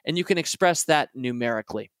directions, and you can express that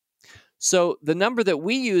numerically. So the number that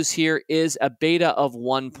we use here is a beta of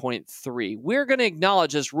 1.3. We're going to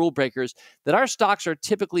acknowledge as rule breakers that our stocks are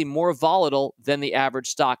typically more volatile than the average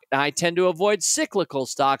stock. And I tend to avoid cyclical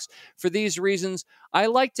stocks. For these reasons, I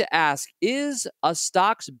like to ask, is a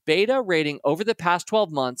stock's beta rating over the past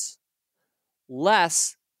 12 months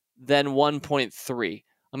less than 1.3?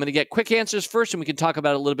 I'm going to get quick answers first, and we can talk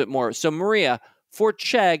about it a little bit more. So Maria, for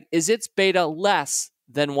Chegg, is its beta less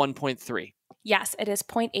than 1.3? Yes, it is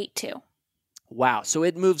 0.82. Wow. So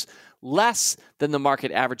it moves less than the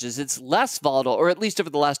market averages. It's less volatile, or at least over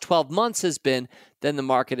the last 12 months has been, than the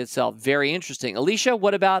market itself. Very interesting. Alicia,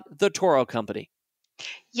 what about the TORO company?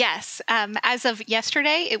 Yes. As of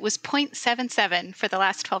yesterday, it was 0.77 for the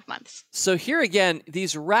last 12 months. So here again,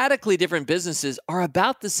 these radically different businesses are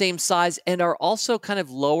about the same size and are also kind of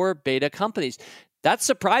lower beta companies. That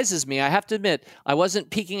surprises me. I have to admit, I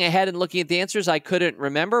wasn't peeking ahead and looking at the answers. I couldn't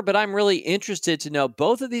remember, but I'm really interested to know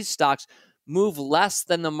both of these stocks move less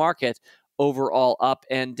than the market overall, up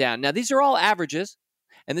and down. Now, these are all averages,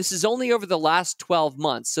 and this is only over the last 12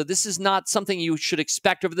 months. So this is not something you should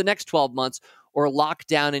expect over the next 12 months or lock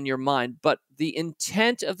down in your mind. But the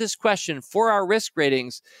intent of this question for our risk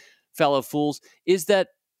ratings, fellow fools, is that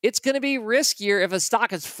it's going to be riskier if a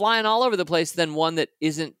stock is flying all over the place than one that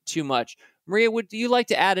isn't too much. Maria, would you like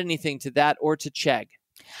to add anything to that or to Chegg?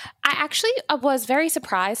 I actually was very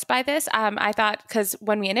surprised by this. I thought, because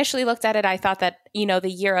when we initially looked at it, I thought that, the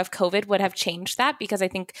year of COVID would have changed that, because I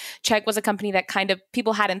think Chegg was a company that kind of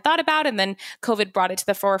people hadn't thought about, and then COVID brought it to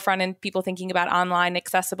the forefront and people thinking about online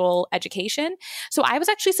accessible education. So I was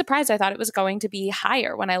actually surprised. I thought it was going to be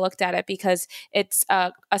higher when I looked at it, because it's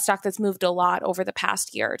a stock that's moved a lot over the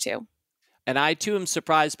past year or two. And I, too, am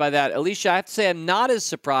surprised by that. Alicia, I have to say I'm not as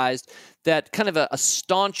surprised that kind of a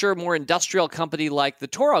stauncher, more industrial company like the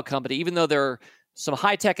TORO company, even though there are some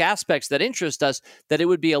high-tech aspects that interest us, that it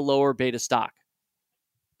would be a lower beta stock.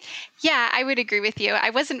 Yeah, I would agree with you. I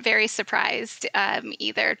wasn't very surprised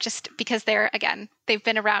either, just because they've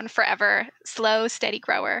been around forever, slow, steady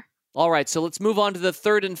grower. All right, so let's move on to the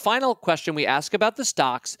third and final question we ask about the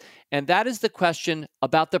stocks, and that is the question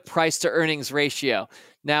about the price to earnings ratio.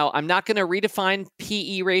 Now, I'm not going to redefine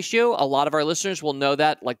PE ratio. A lot of our listeners will know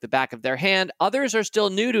that like the back of their hand. Others are still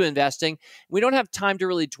new to investing. We don't have time to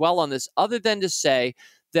really dwell on this other than to say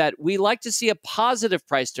that we like to see a positive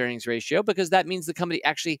price to earnings ratio because that means the company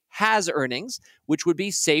actually has earnings, which would be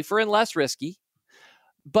safer and less risky.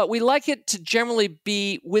 But we like it to generally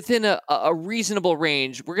be within a reasonable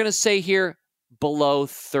range. We're going to say here below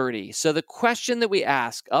 30. So the question that we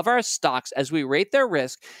ask of our stocks as we rate their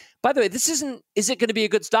risk, by the way, this isn't, is it going to be a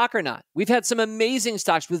good stock or not? We've had some amazing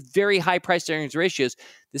stocks with very high price to earnings ratios.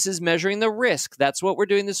 This is measuring the risk. That's what we're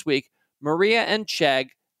doing this week. Maria and Chegg,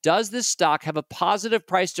 does this stock have a positive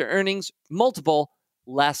price to earnings multiple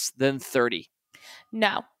less than 30?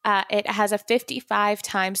 No, it has a 55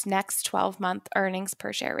 times next 12-month earnings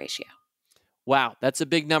per share ratio. Wow, that's a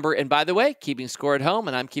big number. And by the way, keeping score at home,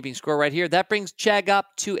 and I'm keeping score right here, that brings Chegg up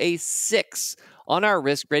to a 6 on our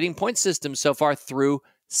risk rating point system so far through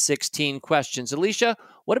 16 questions. Alicia,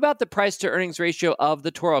 what about the price to earnings ratio of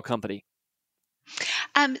the Toro company?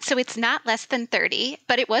 So it's not less than 30,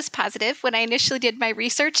 but it was positive. When I initially did my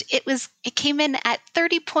research, it came in at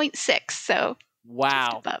 30.6. So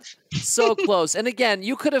wow. So close. And again,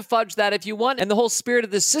 you could have fudged that if you want. And the whole spirit of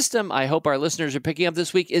this system, I hope our listeners are picking up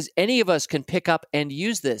this week, is any of us can pick up and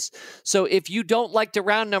use this. So if you don't like to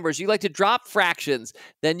round numbers, you like to drop fractions,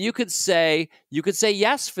 then you could say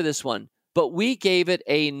yes for this one. But we gave it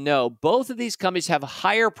a no. Both of these companies have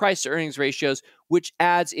higher price to earnings ratios, which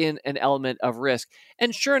adds in an element of risk.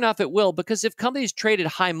 And sure enough, it will, because if companies trade at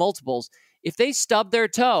high multiples, if they stub their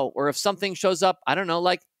toe or if something shows up, I don't know,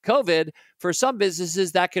 like COVID, for some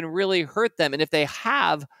businesses, that can really hurt them. And if they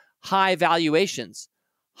have high valuations,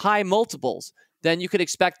 high multiples, then you could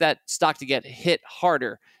expect that stock to get hit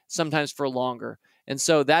harder, sometimes for longer. And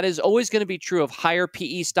so that is always going to be true of higher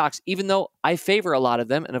PE stocks, even though I favor a lot of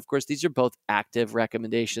them. And of course, these are both active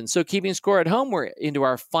recommendations. So keeping score at home, we're into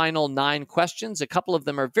our final 9 questions. A couple of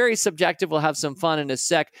them are very subjective. We'll have some fun in a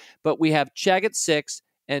sec. But we have Chegg at 6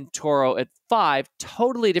 and Toro at 5.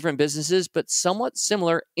 Totally different businesses, but somewhat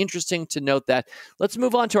similar. Interesting to note that. Let's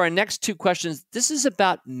move on to our next 2 questions. This is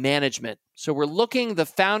about management. So we're looking the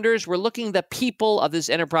founders, we're looking the people of this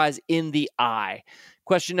enterprise in the eye.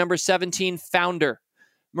 Question number 17, founder.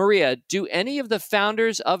 Maria, do any of the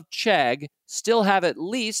founders of Chegg still have at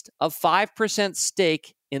least a 5%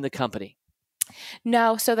 stake in the company?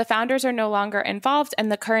 No, so the founders are no longer involved,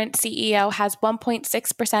 and the current CEO has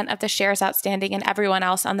 1.6% of the shares outstanding, and everyone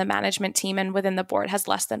else on the management team and within the board has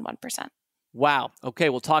less than 1%. Wow. Okay,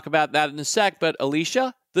 we'll talk about that in a sec. But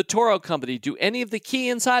Alicia, the Toro company, do any of the key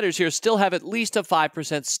insiders here still have at least a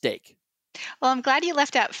 5% stake? Well, I'm glad you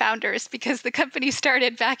left out founders because the company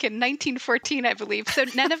started back in 1914, I believe. So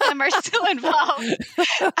none of them are still involved.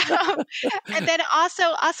 And then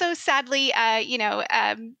also sadly,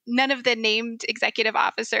 none of the named executive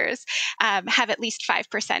officers have at least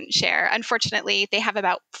 5% share. Unfortunately, they have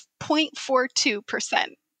about 0.42%.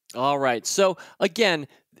 All right. So again,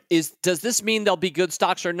 does this mean they'll be good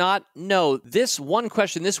stocks or not? No. This one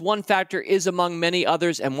question, this one factor is among many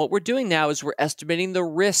others. And what we're doing now is we're estimating the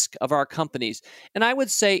risk of our companies. And I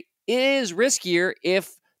would say it is riskier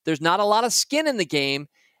if there's not a lot of skin in the game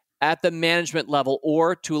at the management level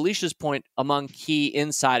or, to Alicia's point, among key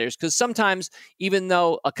insiders. Because sometimes, even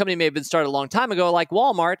though a company may have been started a long time ago, like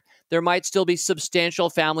Walmart, there might still be substantial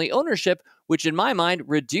family ownership, which in my mind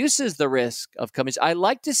reduces the risk of companies. I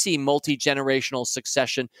like to see multi-generational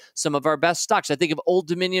succession. Some of our best stocks, I think of Old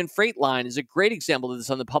Dominion Freight Line is a great example of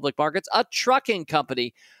this on the public markets, a trucking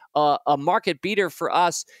company, a market beater for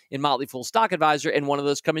us in Motley Fool Stock Advisor, and one of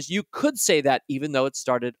those companies. You could say that even though it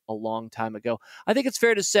started a long time ago. I think it's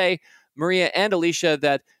fair to say, Maria and Alicia,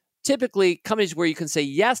 that typically companies where you can say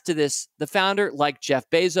yes to this, the founder, like Jeff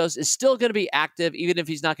Bezos, is still going to be active, even if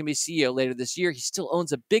he's not going to be CEO later this year. He still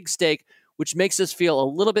owns a big stake, which makes us feel a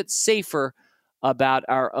little bit safer about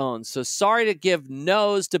our own. So sorry to give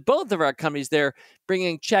no's to both of our companies there,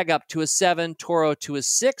 bringing Chegg up to a 7, Toro to a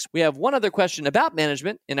 6. We have one other question about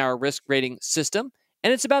management in our risk rating system,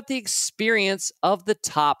 and it's about the experience of the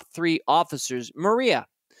top 3 officers. Maria,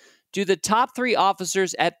 do the top 3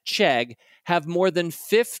 officers at Chegg have more than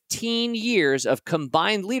 15 years of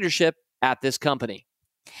combined leadership at this company?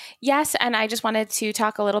 Yes, and I just wanted to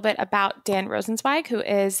talk a little bit about Dan Rosenzweig, who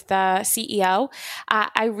is the CEO.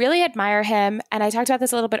 I really admire him, and I talked about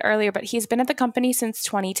this a little bit earlier, but he's been at the company since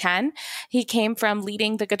 2010. He came from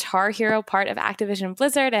leading the Guitar Hero part of Activision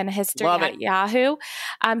Blizzard and history at Yahoo.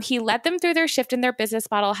 He led them through their shift in their business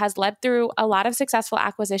model, has led through a lot of successful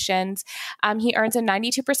acquisitions. He earns a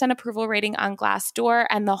 92% approval rating on Glassdoor,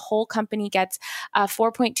 and the whole company gets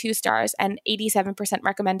 4.2 stars and 87%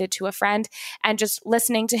 recommended to a friend. And just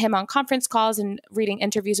listening to him on conference calls and reading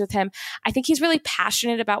interviews with him, I think he's really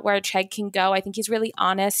passionate about where Chegg can go. I think he's really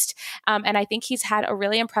honest. And I think he's had a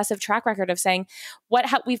really impressive track record of saying what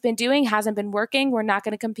we've been doing hasn't been working. We're not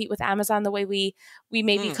going to compete with Amazon the way we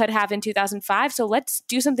maybe could have in 2005. So let's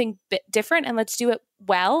do something bit different and let's do it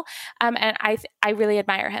well. And I really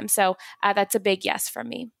admire him. So that's a big yes from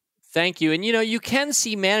me. Thank you. And, you can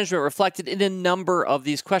see management reflected in a number of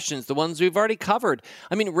these questions, the ones we've already covered.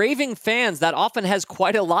 I mean, raving fans, that often has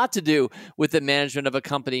quite a lot to do with the management of a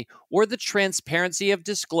company, or the transparency of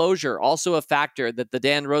disclosure, also a factor that the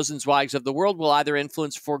Dan Rosenzweigs of the world will either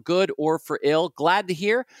influence for good or for ill. Glad to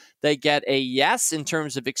hear they get a yes in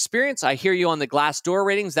terms of experience. I hear you on the Glassdoor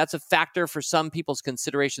ratings. That's a factor for some people's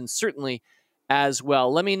consideration, certainly, as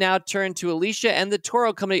well. Let me now turn to Alicia and the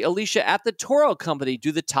TORO company. Alicia, at the TORO company,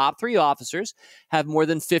 do the top 3 officers have more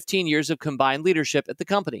than 15 years of combined leadership at the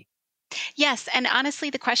company? Yes, and honestly,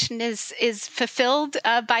 the question is fulfilled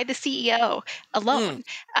by the CEO alone.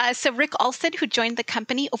 So Rick Olson, who joined the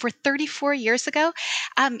company over 34 years ago,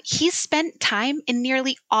 he's spent time in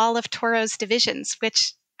nearly all of TORO's divisions,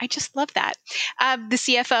 which I just love that. The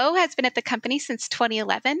CFO has been at the company since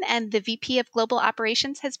 2011, and the VP of Global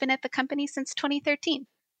Operations has been at the company since 2013.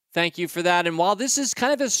 Thank you for that. And while this is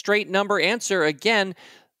kind of a straight number answer, again,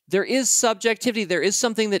 there is subjectivity. There is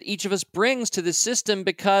something that each of us brings to the system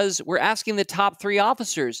because we're asking the top 3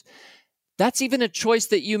 officers. That's even a choice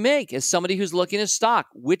that you make as somebody who's looking at stock.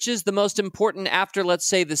 Which is the most important after, let's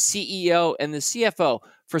say, the CEO and the CFO?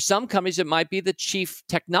 For some companies, it might be the chief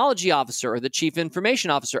technology officer or the chief information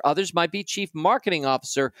officer. Others might be chief marketing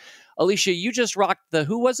officer. Alicia, you just rocked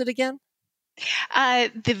who was it again?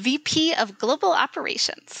 The VP of Global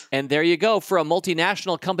Operations. And there you go. For a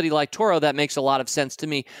multinational company like TORO, that makes a lot of sense to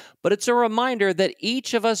me. But it's a reminder that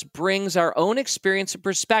each of us brings our own experience and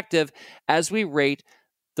perspective as we rate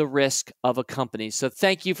the risk of a company. So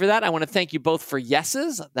thank you for that. I want to thank you both for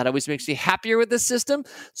yeses. That always makes me happier with this system.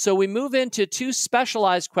 So we move into 2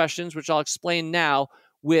 specialized questions, which I'll explain now,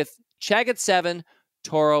 with Chegg at 7,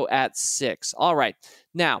 TORO at 6. All right.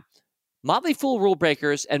 Now, Motley Fool Rule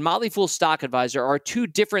Breakers and Motley Fool Stock Advisor are 2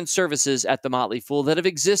 different services at the Motley Fool that have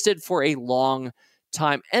existed for a long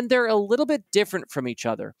time, and they're a little bit different from each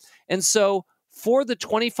other. And so for the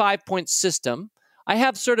 25-point system, I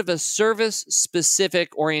have sort of a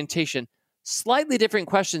service-specific orientation. Slightly different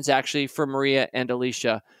questions, actually, for Maria and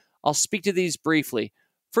Alicia. I'll speak to these briefly.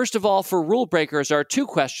 First of all, for Rule Breakers are 2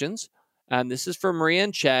 questions, and this is for Maria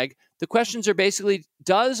and Chegg. The questions are basically,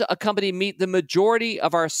 does a company meet the majority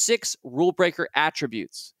of our 6 rule breaker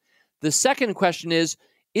attributes? The second question is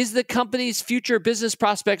the company's future business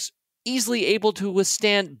prospects easily able to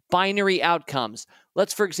withstand binary outcomes?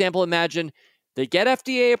 Let's, for example, imagine they get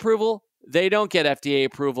FDA approval, they don't get FDA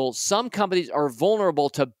approval. Some companies are vulnerable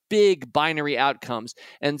to big binary outcomes,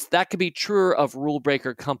 and that could be truer of rule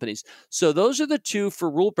breaker companies. So those are the 2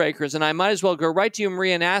 for rule breakers, and I might as well go right to you,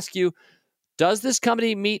 Maria, and ask you, does this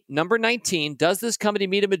company meet, number 19, does this company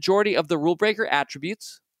meet a majority of the rule breaker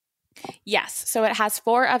attributes? Yes. So it has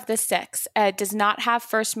 4 of the 6. It does not have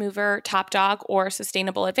first mover, top dog, or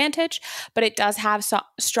sustainable advantage, but it does have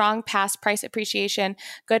strong past price appreciation,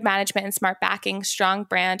 good management and smart backing, strong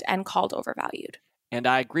brand, and called overvalued. And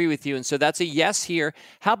I agree with you. And so that's a yes here.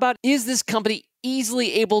 How about, is this company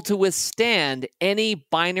easily able to withstand any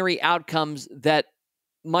binary outcomes that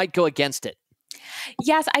might go against it?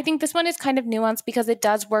 Yes, I think this one is kind of nuanced because it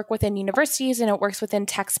does work within universities and it works within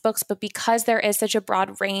textbooks, but because there is such a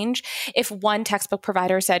broad range, if one textbook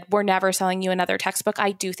provider said, we're never selling you another textbook,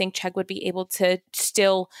 I do think Chegg would be able to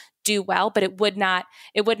still do well, but it would not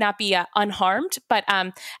be unharmed. But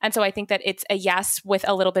and so I think that it's a yes with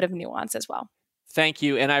a little bit of nuance as well. Thank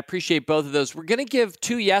you, and I appreciate both of those. We're going to give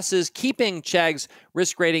 2 yeses, keeping Chegg's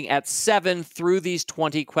risk rating at 7 through these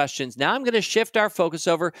 20 questions. Now I'm going to shift our focus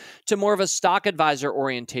over to more of a stock advisor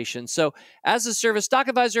orientation. So as a service stock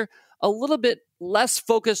advisor, a little bit less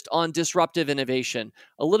focused on disruptive innovation,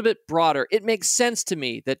 a little bit broader. It makes sense to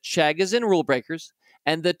me that Chegg is in Rule Breakers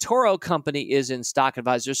and the TORO company is in Stock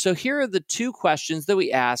Advisor. So here are the 2 questions that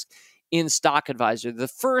we ask in Stock Advisor. The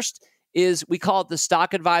first is we call it the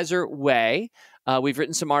Stock Advisor way. We've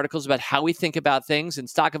written some articles about how we think about things, and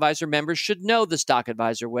Stock Advisor members should know the Stock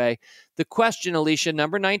Advisor way. The question, Alicia,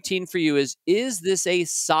 number 19 for you is this a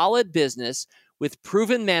solid business with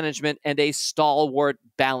proven management and a stalwart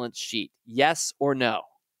balance sheet? Yes or no?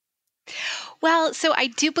 Well, so I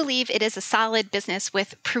do believe it is a solid business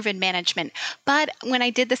with proven management. But when I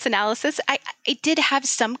did this analysis, I did have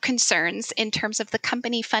some concerns in terms of the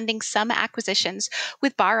company funding some acquisitions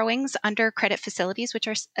with borrowings under credit facilities, which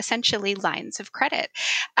are essentially lines of credit.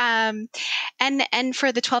 And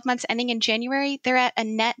for the 12 months ending in January, they're at a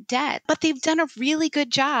net debt. But they've done a really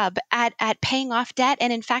good job at paying off debt.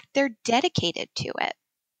 And in fact, they're dedicated to it.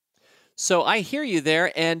 So I hear you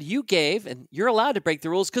there, and you gave, and you're allowed to break the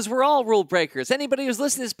rules because we're all rule breakers. Anybody who's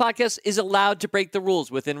listening to this podcast is allowed to break the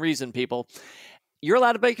rules within reason, people. You're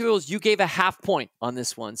allowed to break the rules. You gave a half point on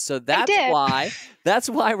this one. So that's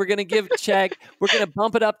why we're going to give Chegg, we're going to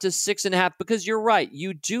bump it up to 6.5 because you're right.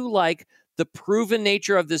 You do like the proven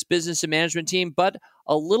nature of this business and management team, but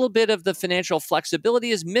a little bit of the financial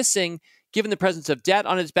flexibility is missing given the presence of debt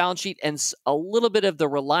on its balance sheet and a little bit of the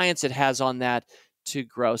reliance it has on that to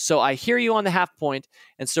grow. So I hear you on the half point,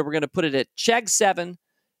 and so we're going to put it at Chegg 7,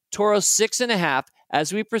 TORO 6.5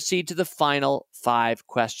 as we proceed to the final 5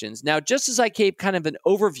 questions. Now, just as I gave kind of an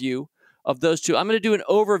overview of those two, I'm going to do an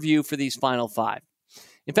overview for these final 5.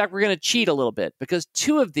 In fact, we're going to cheat a little bit because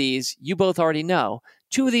 2 of these you both already know.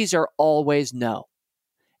 2 of these are always no.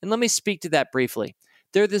 And let me speak to that briefly.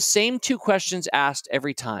 They're the same 2 questions asked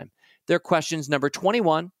every time. They're questions number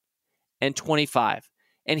 21 and 25.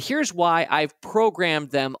 And here's why I've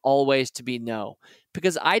programmed them always to be no.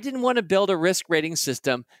 Because I didn't want to build a risk rating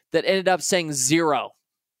system that ended up saying 0.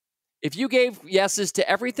 If you gave yeses to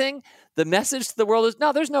everything, the message to the world is,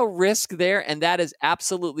 no, there's no risk there, and that is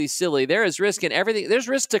absolutely silly. There is risk in everything. There's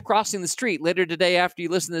risk to crossing the street later today after you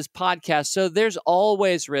listen to this podcast. So there's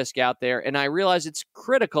always risk out there, and I realize it's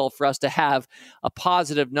critical for us to have a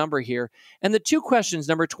positive number here. And the 2 questions,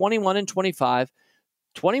 number 21 and 25,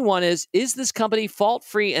 21 is this company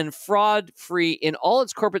fault-free and fraud-free in all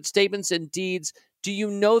its corporate statements and deeds? Do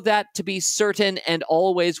you know that to be certain and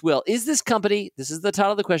always will? Is this company, this is the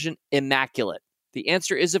title of the question, immaculate? The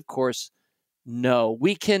answer is, of course, no.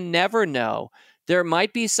 We can never know. There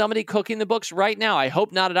might be somebody cooking the books right now. I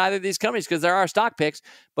hope not at either of these companies because there are stock picks,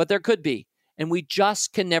 but there could be. And we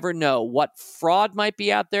just can never know what fraud might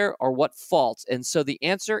be out there or what faults. And so the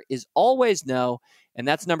answer is always no. And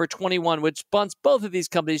that's number 21, which bumps both of these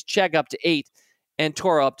companies, Chegg up to 8 and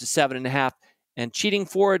TORO up to 7.5. And cheating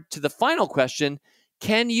forward to the final question,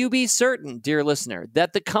 can you be certain, dear listener,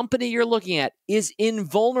 that the company you're looking at is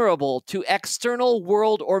invulnerable to external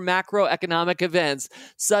world or macroeconomic events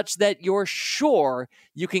such that you're sure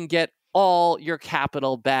you can get all your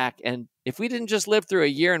capital back? And if we didn't just live through a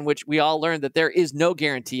year in which we all learned that there is no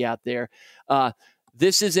guarantee out there,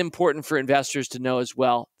 this is important for investors to know as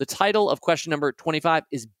well. The title of question number 25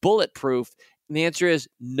 is bulletproof. And the answer is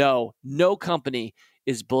no. No company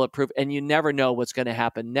is bulletproof, and you never know what's going to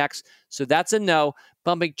happen next. So that's a no,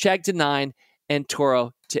 bumping Chegg to 9 and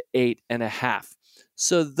TORO to 8.5.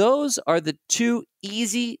 So those are the 2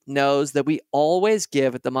 easy no's that we always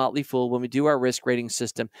give at the Motley Fool when we do our risk rating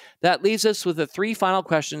system. That leaves us with the 3 final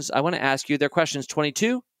questions I want to ask you. They're questions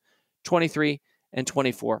 22, 23, and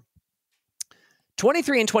 24.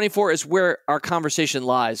 23 and 24 is where our conversation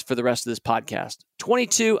lies for the rest of this podcast.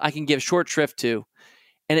 22, I can give short shrift to,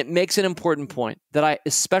 and it makes an important point that I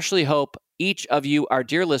especially hope each of you, our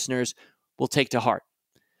dear listeners, will take to heart.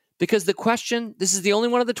 Because the question, this is the only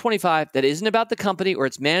one of the 25 that isn't about the company or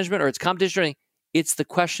its management or its competition or anything. It's the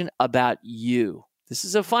question about you. This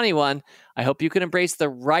is a funny one. I hope you can embrace the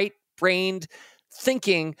right-brained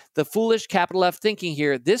thinking, the foolish capital F thinking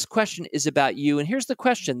here. This question is about you. And here's the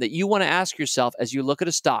question that you want to ask yourself as you look at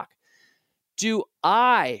a stock. Do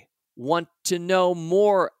I want to know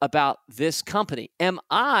more about this company? Am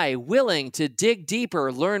I willing to dig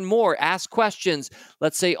deeper, learn more, ask questions,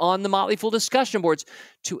 let's say on the Motley Fool discussion boards,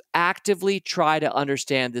 to actively try to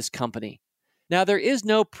understand this company? Now, there is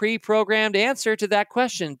no pre-programmed answer to that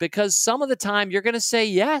question because some of the time you're going to say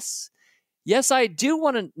yes. Yes, I do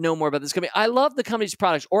want to know more about this company. I love the company's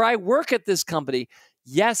products, or I work at this company.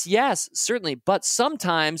 Yes, certainly. But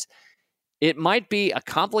sometimes it might be a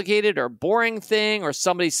complicated or boring thing or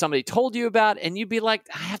somebody told you about, and you'd be like,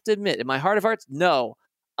 I have to admit, in my heart of hearts, no,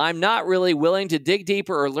 I'm not really willing to dig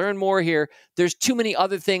deeper or learn more here. There's too many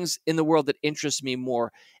other things in the world that interest me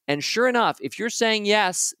more. And sure enough, if you're saying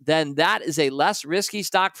yes, then that is a less risky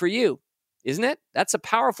stock for you, isn't it? That's a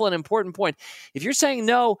powerful and important point. If you're saying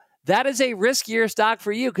no, that is a riskier stock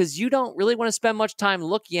for you because you don't really want to spend much time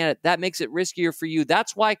looking at it. That makes it riskier for you.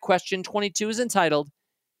 That's why question 22 is entitled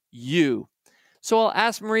You. So I'll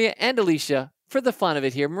ask Maria and Alicia for the fun of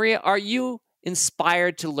it here. Maria, are you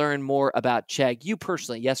inspired to learn more about Chegg? You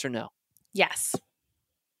personally, yes or no? Yes.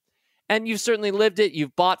 And you've certainly lived it.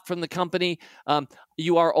 You've bought from the company.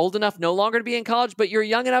 You are old enough no longer to be in college, but you're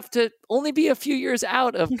young enough to only be a few years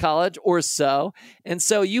out of college or so. And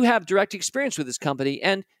so you have direct experience with this company.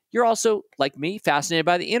 And you're also, like me, fascinated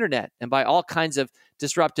by the internet and by all kinds of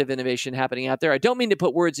disruptive innovation happening out there. I don't mean to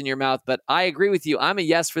put words in your mouth, but I agree with you. I'm a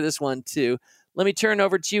yes for this one, too. Let me turn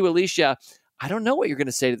over to you, Alicia. I don't know what you're going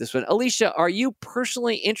to say to this one. Alicia, are you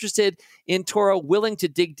personally interested in TORO, willing to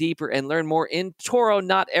dig deeper and learn more in TORO?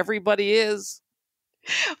 Not everybody is.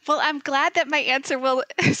 Well, I'm glad that my answer will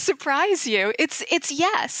surprise you. It's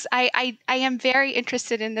yes. I am very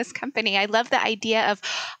interested in this company. I love the idea of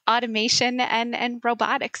automation and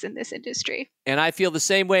robotics in this industry. And I feel the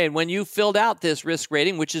same way. And when you filled out this risk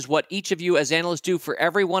rating, which is what each of you as analysts do for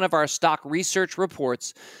every one of our stock research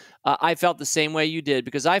reports, I felt the same way you did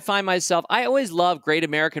because I find myself, I always love great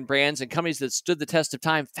American brands and companies that stood the test of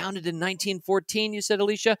time, founded in 1914, you said,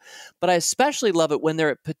 Alicia, but I especially love it when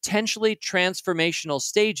they're at potentially transformational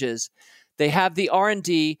stages. They have the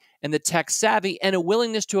R&D and the tech savvy and a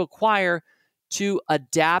willingness to acquire, to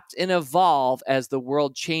adapt and evolve as the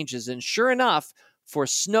world changes. And sure enough, for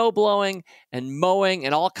snow blowing and mowing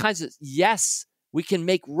and all kinds of, yes, we can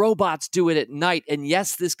make robots do it at night. And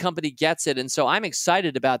yes, this company gets it. And so I'm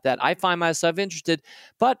excited about that. I find myself interested.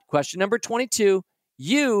 But question number 22,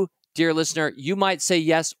 you, dear listener, you might say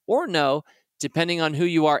yes or no, depending on who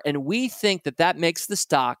you are. And we think that that makes the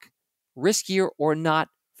stock riskier or not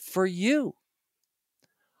for you.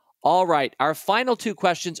 All right. Our final two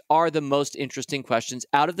questions are the most interesting questions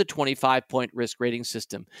out of the 25-point risk rating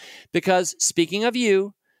system. Because speaking of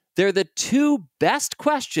you, they're the two best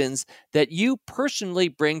questions that you personally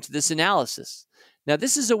bring to this analysis. Now,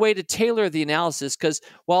 this is a way to tailor the analysis because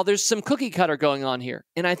while there's some cookie cutter going on here,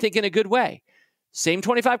 and I think in a good way, same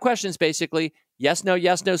 25 questions basically, yes, no,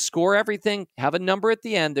 score everything, have a number at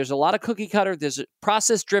the end. There's a lot of cookie cutter. There's a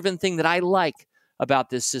process-driven thing that I like about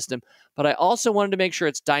this system, but I also wanted to make sure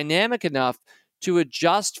it's dynamic enough to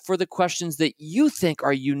adjust for the questions that you think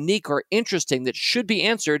are unique or interesting that should be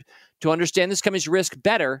answered to understand this company's risk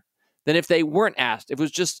better than if they weren't asked. It was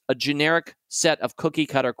just a generic set of cookie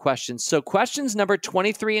cutter questions. So questions number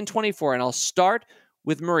 23 and 24, and I'll start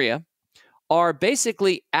with Maria, are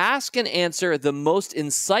basically ask and answer the most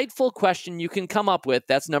insightful question you can come up with.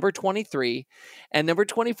 That's number 23. And number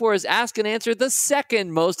 24 is ask and answer the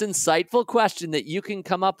second most insightful question that you can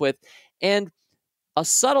come up with. And a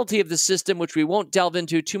subtlety of the system, which we won't delve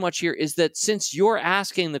into too much here, is that since you're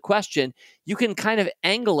asking the question, you can kind of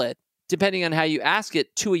angle it, depending on how you ask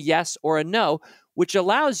it, to a yes or a no, which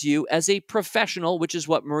allows you as a professional, which is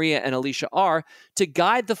what Maria and Alicia are, to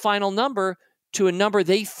guide the final number to a number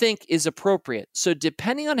they think is appropriate. So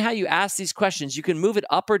depending on how you ask these questions, you can move it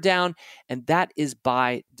up or down, and that is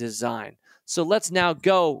by design. So let's now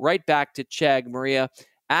go right back to Chegg, Maria,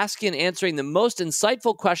 asking and answering the most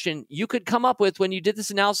insightful question you could come up with when you did this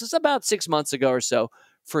analysis about 6 months ago or so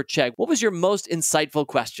for Chegg. What was your most insightful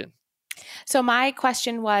question? So my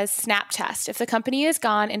question was snap test. If the company is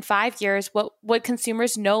gone in 5 years, what would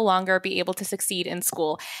consumers no longer be able to succeed in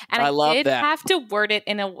school? And I did have to word it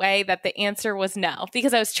in a way that the answer was no,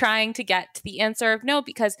 because I was trying to get to the answer of no,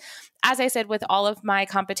 because as I said, with all of my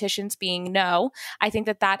competitions being no, I think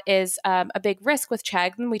that that is a big risk with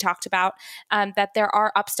Chegg. And we talked about that there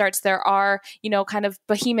are upstarts, there are, kind of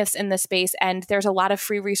behemoths in the space, and there's a lot of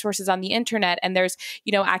free resources on the internet, and there's,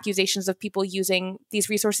 accusations of people using these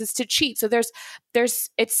resources to cheat. So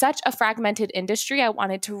it's such a fragmented industry. I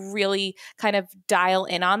wanted to really kind of dial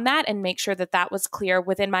in on that and make sure that that was clear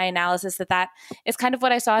within my analysis, that is kind of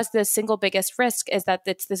what I saw as the single biggest risk, is that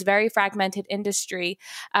it's this very fragmented industry.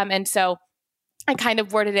 And so I kind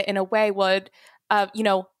of worded it in a way,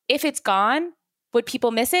 if it's gone, would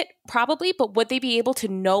people miss it? Probably, but would they be able to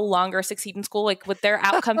no longer succeed in school? Like, would their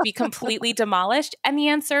outcome be completely demolished? And the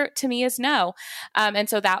answer to me is no. And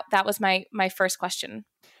so that was my first question.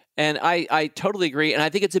 And I totally agree. And I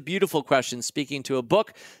think it's a beautiful question, speaking to a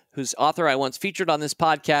book whose author I once featured on this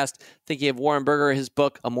podcast, thinking of Warren Berger, his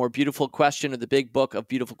book, A More Beautiful Question, or The Big Book of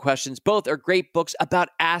Beautiful Questions. Both are great books about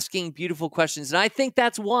asking beautiful questions. And I think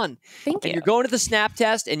that's one. Thank you. And you're going to the snap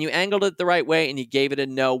test, and you angled it the right way, and you gave it a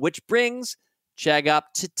no, which brings Chegg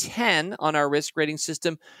up to 10 on our risk rating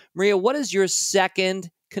system. Maria, what is your second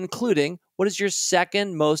most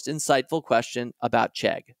insightful question about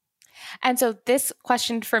Chegg? And so this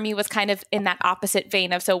question for me was kind of in that opposite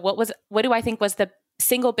vein of, so what do I think was the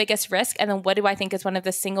single biggest risk, and then what do I think is one of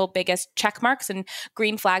the single biggest check marks and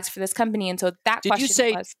green flags for this company. And so that Did you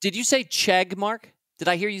say CHG, Mark? Did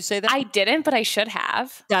I hear you say that? I didn't, but I should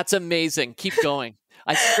have. That's amazing. Keep going.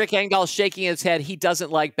 I see Rick Engdahl shaking his head. He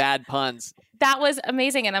doesn't like bad puns. That was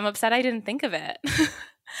amazing, and I'm upset I didn't think of it.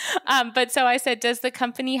 But so I said, does the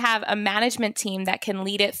company have a management team that can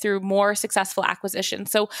lead it through more successful acquisitions?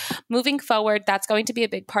 So moving forward, that's going to be a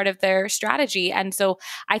big part of their strategy. And so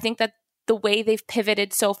I think that the way they've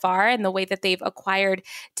pivoted so far and the way that they've acquired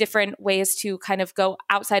different ways to kind of go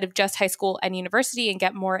outside of just high school and university and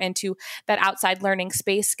get more into that outside learning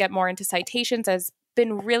space, get more into citations, has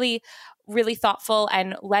been really, really thoughtful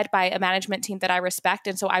and led by a management team that I respect.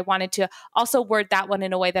 And so I wanted to also word that one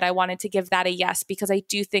in a way that I wanted to give that a yes, because I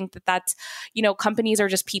do think that that's, companies are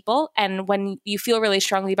just people. And when you feel really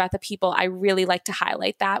strongly about the people, I really like to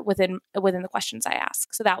highlight that within the questions I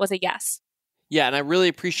ask. So that was a yes. Yeah, and I really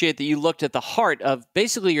appreciate that you looked at the heart of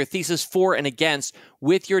basically your thesis for and against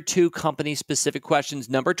with your two company-specific questions,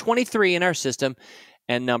 number 23 in our system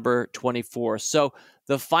and number 24. So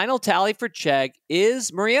the final tally for CHG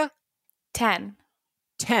is, Maria? 10.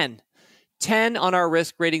 10 on our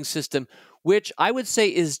risk rating system, which I would say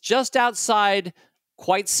is just outside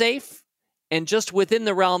quite safe and just within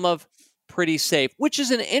the realm of pretty safe, which is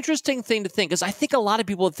an interesting thing to think, because I think a lot of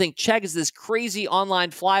people would think CHG is this crazy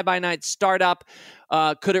online fly-by-night startup.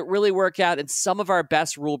 Could it really work out? And some of our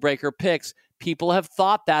best rule breaker picks, people have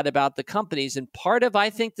thought that about the companies. And part of, I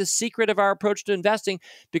think, the secret of our approach to investing,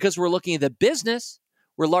 because we're looking at the business,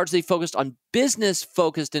 we're largely focused on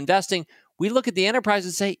business-focused investing. We look at the enterprise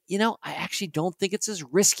and say, I actually don't think it's as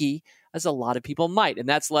risky as a lot of people might. And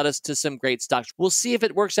that's led us to some great stocks. We'll see if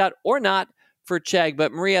it works out or not for CHG.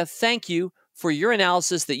 But Maria, thank you for your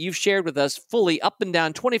analysis that you've shared with us fully up and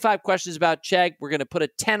down. 25 questions about CHG. We're going to put a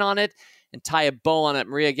 10 on it and tie a bow on it.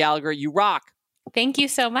 Maria Gallagher, you rock. Thank you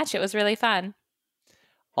so much. It was really fun.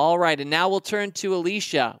 All right. And now we'll turn to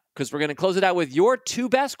Alicia, because we're going to close it out with your two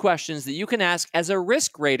best questions that you can ask as a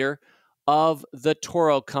risk rater of the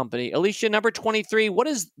TORO company. Alicia, number 23, what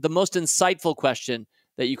is the most insightful question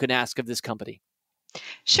that you can ask of this company?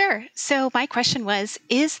 Sure. So my question was,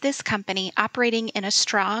 is this company operating in a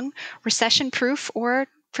strong, recession-proof, or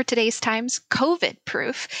for today's times,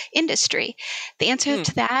 COVID-proof industry? The answer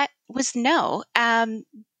to that was no.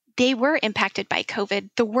 They were impacted by COVID.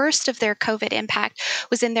 The worst of their COVID impact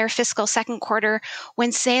was in their fiscal second quarter,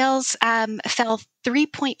 when sales fell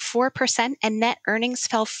 3.4% and net earnings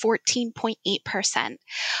fell 14.8%.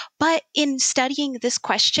 But in studying this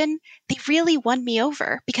question, they really won me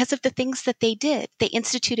over because of the things that they did. They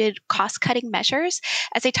instituted cost-cutting measures.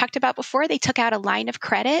 As I talked about before, they took out a line of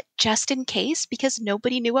credit just in case, because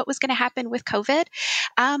nobody knew what was going to happen with COVID.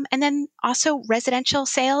 And then also residential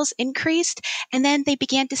sales increased. And then they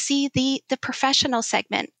began to see the professional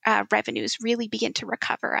segment revenues really begin to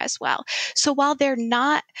recover as well. So while they're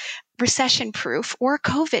not recession-proof or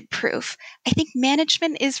COVID-proof, I think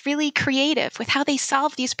management is really creative with how they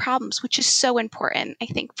solve these problems, which is so important, I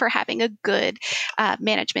think, for having a good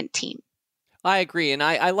management team. I agree. And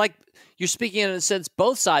I like you're speaking in a sense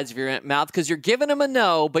both sides of your mouth, because you're giving them a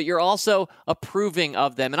no, but you're also approving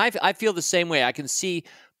of them. And I feel the same way. I can see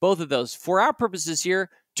both of those. For our purposes here,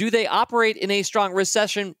 do they operate in a strong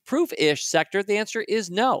recession-proof-ish sector? The answer is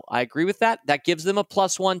no. I agree with that. That gives them a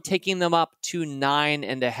 +1, taking them up to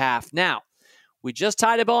 9.5. Now, we just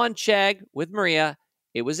tied a bow on CHG with Maria.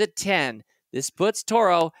 It was at 10. This puts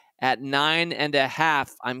TORO at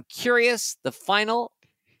 9.5. I'm curious, the final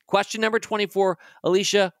question, number 24.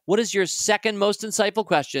 Alicia, what is your second most insightful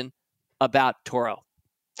question about TORO?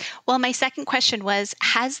 Well, my second question was,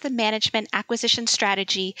 has the management acquisition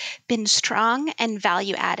strategy been strong and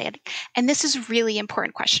value added? And this is a really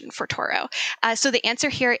important question for TORO. So the answer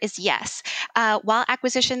here is yes. While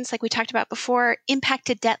acquisitions, like we talked about before,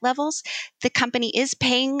 impacted debt levels, the company is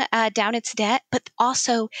paying down its debt, but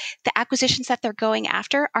also the acquisitions that they're going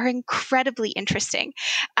after are incredibly interesting.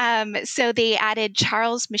 So they added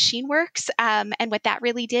Charles Machine Works, and what that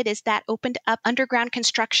really did is that opened up underground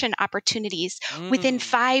construction opportunities within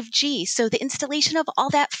 5G. So the installation of all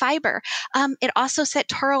that fiber. It also set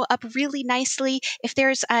TORO up really nicely if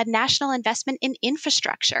there's a national investment in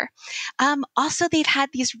infrastructure. Also, they've had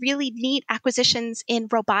these really neat acquisitions in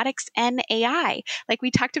robotics and AI, like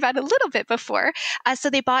we talked about a little bit before. So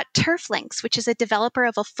they bought TurfLinks, which is a developer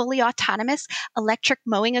of a fully autonomous electric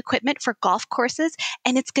mowing equipment for golf courses,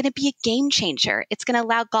 and it's going to be a game changer. It's going to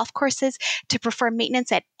allow golf courses to perform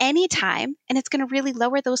maintenance at any time, and it's going to really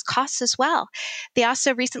lower those costs as well. They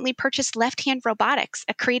also recently purchased Left Hand Robotics,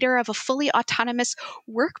 a creator of a fully autonomous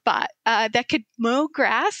work bot that could mow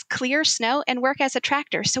grass, clear snow, and work as a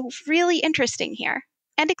tractor. So really interesting here.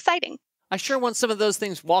 and exciting. I sure want some of those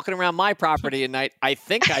things walking around my property at night. I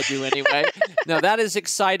think I do anyway. No, that is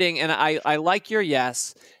exciting, and I like your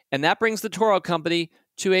yes. And that brings the Toro company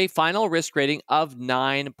to a final risk rating of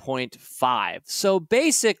 9.5. So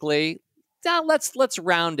basically, now let's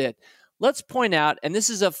round it. Let's point out, and this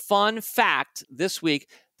is a fun fact this week,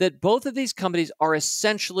 that both of these companies are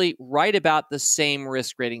essentially right about the same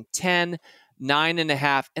risk rating, 10,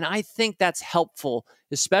 9.5. And I think that's helpful,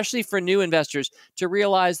 especially for new investors, to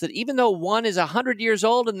realize that even though one is 100 years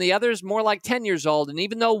old and the other is more like 10 years old, and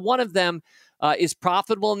even though one of them is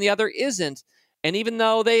profitable and the other isn't, and even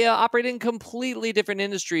though they operate in completely different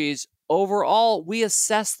industries, overall, we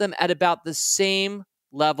assess them at about the same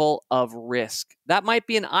level of risk. That might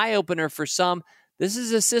be an eye-opener for some. This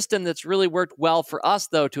is a system that's really worked well for us,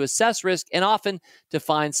 though, to assess risk and often to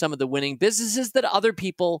find some of the winning businesses that other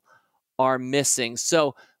people are missing.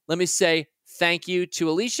 So let me say thank you to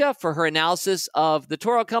Alicia for her analysis of the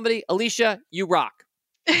Toro company. Alicia, you rock.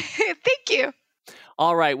 Thank you.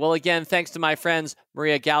 All right. Well, again, thanks to my friends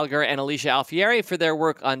Maria Gallagher and Alicia Alfieri for their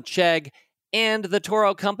work on CHGG and the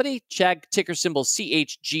Toro company. CHGG, ticker symbol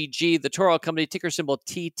CHGG, the Toro company, ticker symbol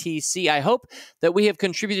TTC. I hope that we have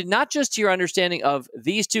contributed not just to your understanding of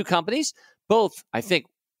these two companies, both, I think,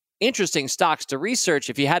 interesting stocks to research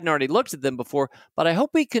if you hadn't already looked at them before, but I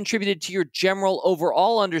hope we contributed to your general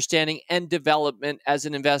overall understanding and development as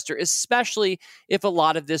an investor, especially if a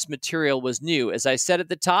lot of this material was new. As I said at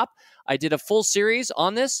the top, I did a full series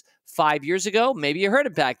on this 5 years ago. Maybe you heard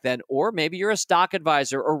it back then, or maybe you're a stock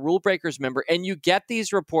advisor or Rule Breakers member, and you get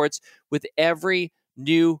these reports with every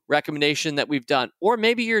new recommendation that we've done. Or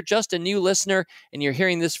maybe you're just a new listener and you're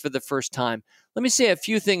hearing this for the first time. Let me say a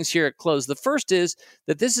few things here at close. The first is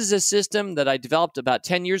that this is a system that I developed about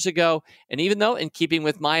 10 years ago. And even though, in keeping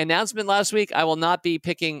with my announcement last week, I will not be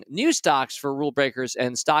picking new stocks for Rule Breakers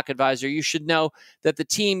and Stock Advisor, you should know that the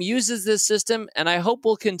team uses this system, and I hope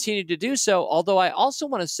will continue to do so. Although I also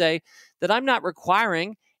want to say that I'm not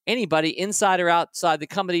requiring anybody inside or outside the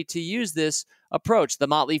company to use this approach. The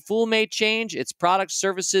Motley Fool may change, its products,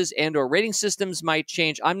 services, and or rating systems might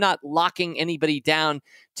change. I'm not locking anybody down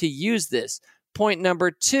to use this. Point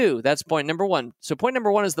number two, that's point number one. So point number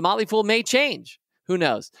one is the Motley Fool may change. Who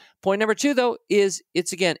knows? Point number two, though, is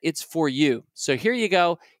it's for you. So here you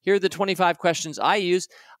go. Here are the 25 questions I use.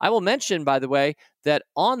 I will mention, by the way, that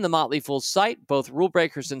on the Motley Fool site, both Rule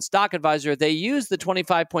Breakers and Stock Advisor, they use the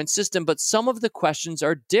 25-point system, but some of the questions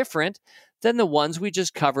are different than the ones we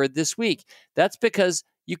just covered this week. That's because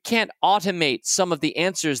you can't automate some of the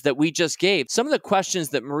answers that we just gave. Some of the questions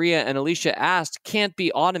that Maria and Alicia asked can't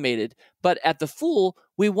be automated, but at the Fool,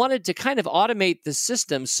 we wanted to kind of automate the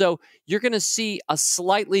system. So you're going to see a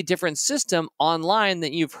slightly different system online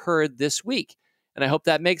than you've heard this week. And I hope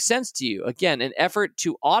that makes sense to you. Again, an effort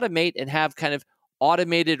to automate and have kind of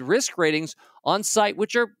automated risk ratings on site,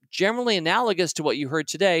 which are generally analogous to what you heard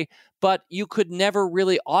today, but you could never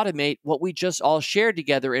really automate what we just all shared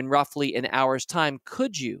together in roughly an hour's time,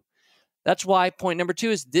 could you? That's why point number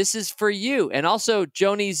two is this is for you. And also,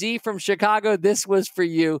 Joni Z from Chicago, this was for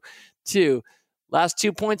you too. Last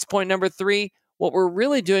 2 points. Point number three, what we're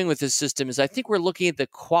really doing with this system is I think we're looking at the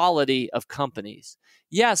quality of companies.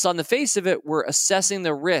 Yes, on the face of it, we're assessing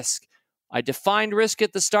the risk. I defined risk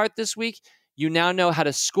at the start this week. You now know how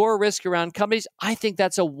to score risk around companies. I think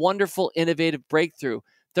that's a wonderful, innovative breakthrough.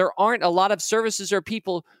 There aren't a lot of services or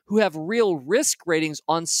people who have real risk ratings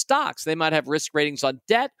on stocks. They might have risk ratings on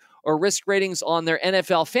debt or risk ratings on their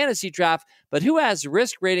NFL fantasy draft, but who has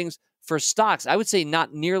risk ratings for stocks? I would say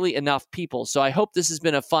not nearly enough people. So I hope this has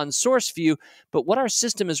been a fun source for you. But what our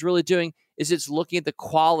system is really doing is it's looking at the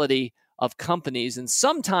quality of companies. And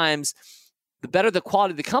sometimes the better the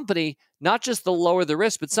quality of the company, not just the lower the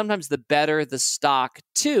risk, but sometimes the better the stock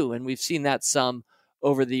too. And we've seen that some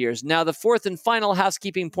over the years. Now, the fourth and final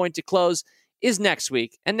housekeeping point to close is next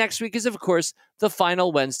week. And next week is, of course, the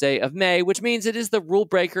final Wednesday of May, which means it is the Rule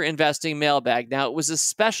Breaker Investing Mailbag. Now, it was a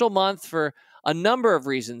special month for a number of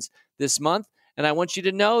reasons this month, and I want you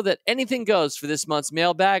to know that anything goes for this month's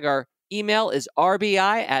mailbag. Our email is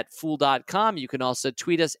rbi@fool.com. You can also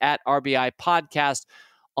tweet us at RBI Podcast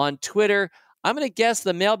on Twitter. I'm going to guess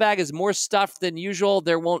the mailbag is more stuff than usual.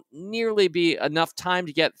 There won't nearly be enough time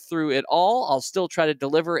to get through it all. I'll still try to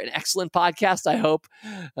deliver an excellent podcast, I hope,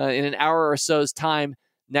 in an hour or so's time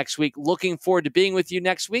next week. Looking forward to being with you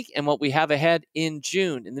next week and what we have ahead in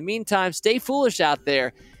June. In the meantime, stay foolish out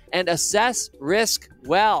there and assess risk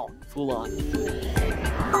well. Fool on.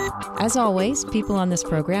 As always, people on this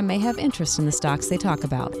program may have interest in the stocks they talk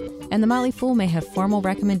about, and the Motley Fool may have formal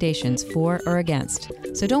recommendations for or against.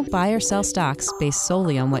 So don't buy or sell stocks based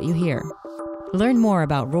solely on what you hear. Learn more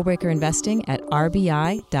about rule breaker investing at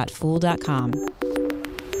rbi.fool.com.